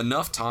trash.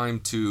 Enough time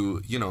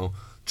to,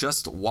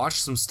 just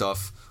watch some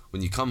stuff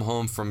when you come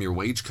home from your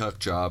wage cut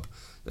job.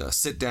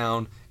 Sit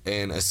down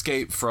and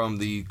escape from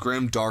the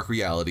grim, dark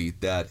reality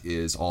that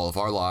is all of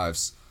our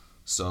lives.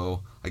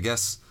 So, I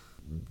guess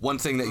one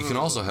thing that you can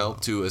also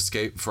help to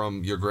escape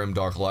from your grim,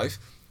 dark life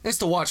is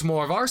to watch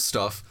more of our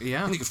stuff.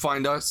 Yeah. And you can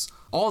find us.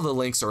 All the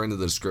links are in the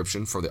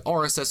description for the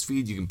RSS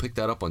feed. You can pick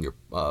that up on your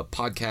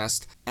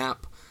podcast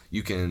app.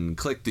 You can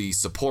click the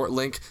support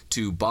link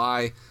to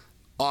buy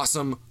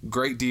awesome,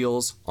 great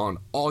deals on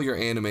all your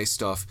anime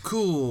stuff.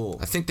 Cool.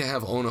 I think they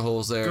have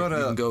Onaholes there. You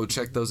can go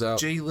check those out.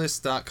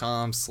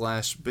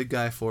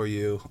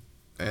 jlist.com/biggguy4u.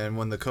 And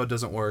when the code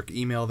doesn't work,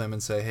 email them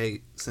and say,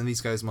 hey, send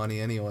these guys money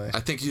anyway. I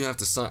think you have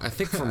to sign. I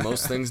think for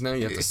most things now,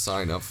 you have to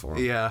sign up for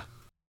them. Yeah.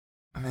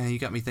 Man, you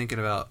got me thinking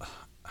about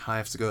how I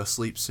have to go to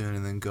sleep soon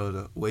and then go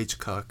to wage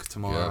cuck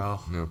tomorrow.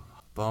 Yeah.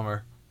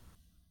 Bummer.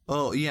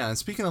 Oh, yeah, and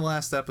speaking of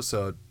last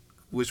episode,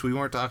 which we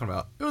weren't talking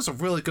about, it was a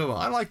really good one.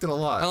 I liked it a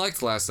lot. I liked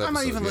the last episode. I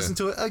might even listen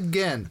to it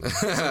again.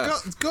 So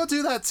go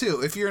do that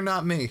too, if you're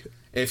not me.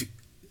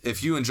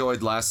 If you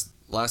enjoyed last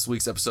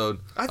week's episode,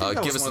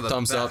 give us a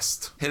thumbs up,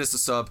 hit us a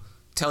sub,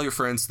 tell your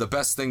friends. The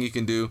best thing you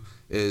can do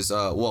is,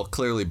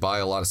 clearly buy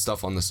a lot of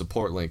stuff on the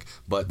support link,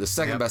 but the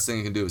second best thing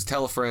you can do is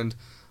tell a friend,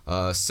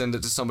 send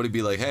it to somebody,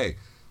 be like, hey,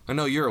 I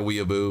know you're a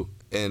weeaboo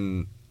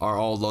and are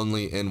all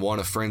lonely and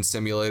want a friend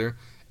simulator,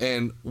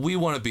 and we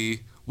want to be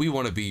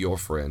your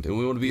friend, and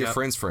we want to be your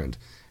friend's friend,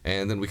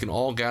 and then we can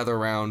all gather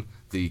around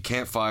the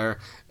campfire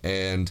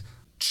and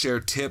share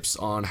tips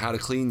on how to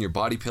clean your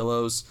body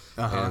pillows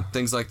and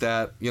things like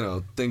that.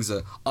 Things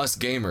that us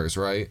gamers,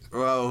 right?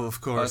 Oh,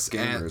 of course. Us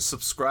gamers. And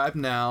subscribe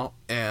now,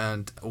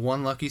 and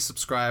one lucky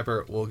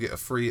subscriber will get a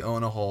free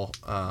Own-A-Hole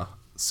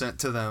sent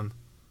to them.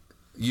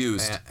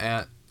 Used.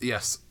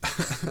 Yes.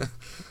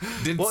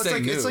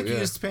 It's like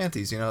used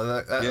panties,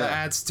 that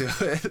adds to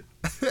it.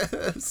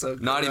 So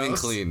not even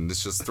clean,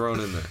 it's just thrown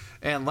in there.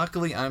 And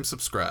luckily I'm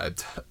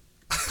subscribed.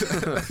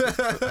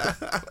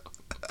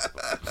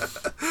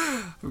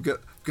 I'm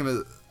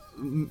gonna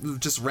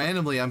just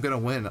randomly I'm gonna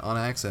win on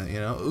accident,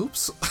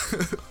 oops.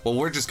 Well,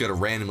 we're just gonna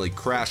randomly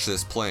crash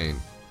this plane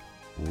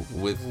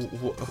with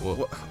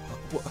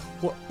what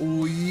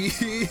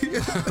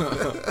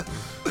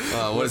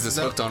is this,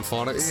 Hooked on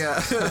Phonics? Yeah.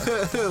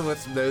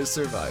 With no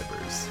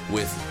survivors.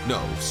 With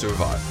no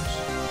survivors.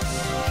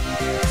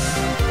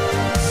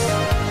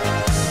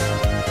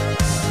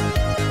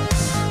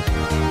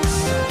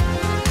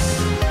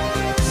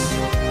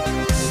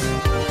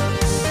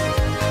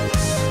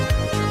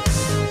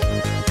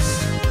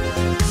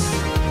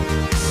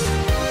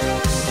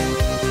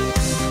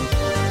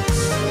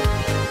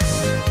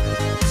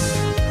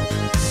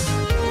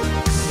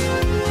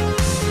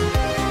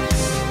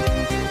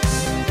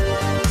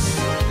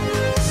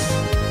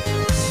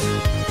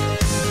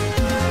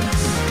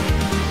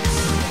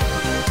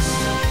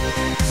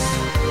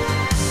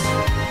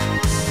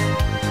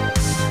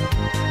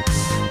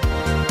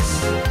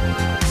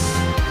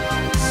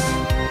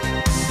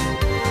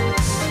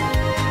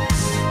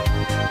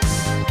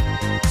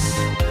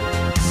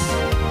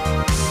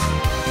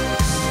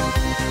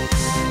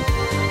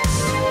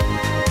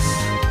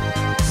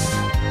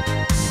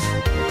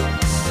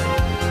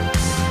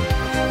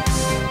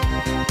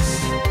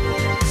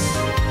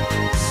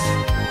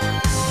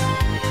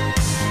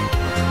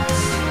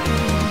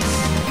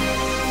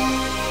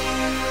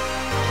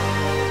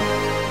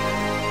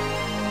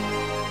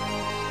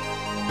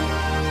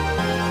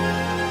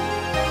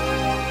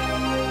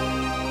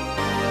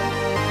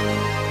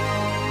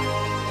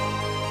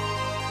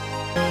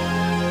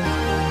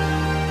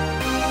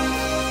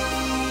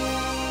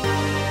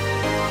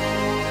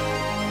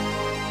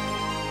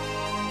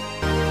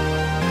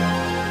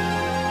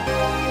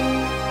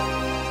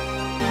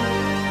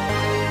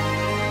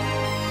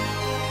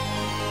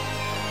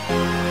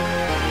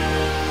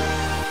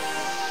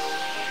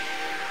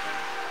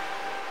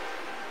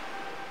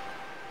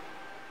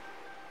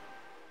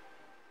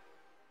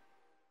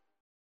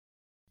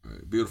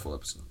 Beautiful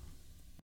episode.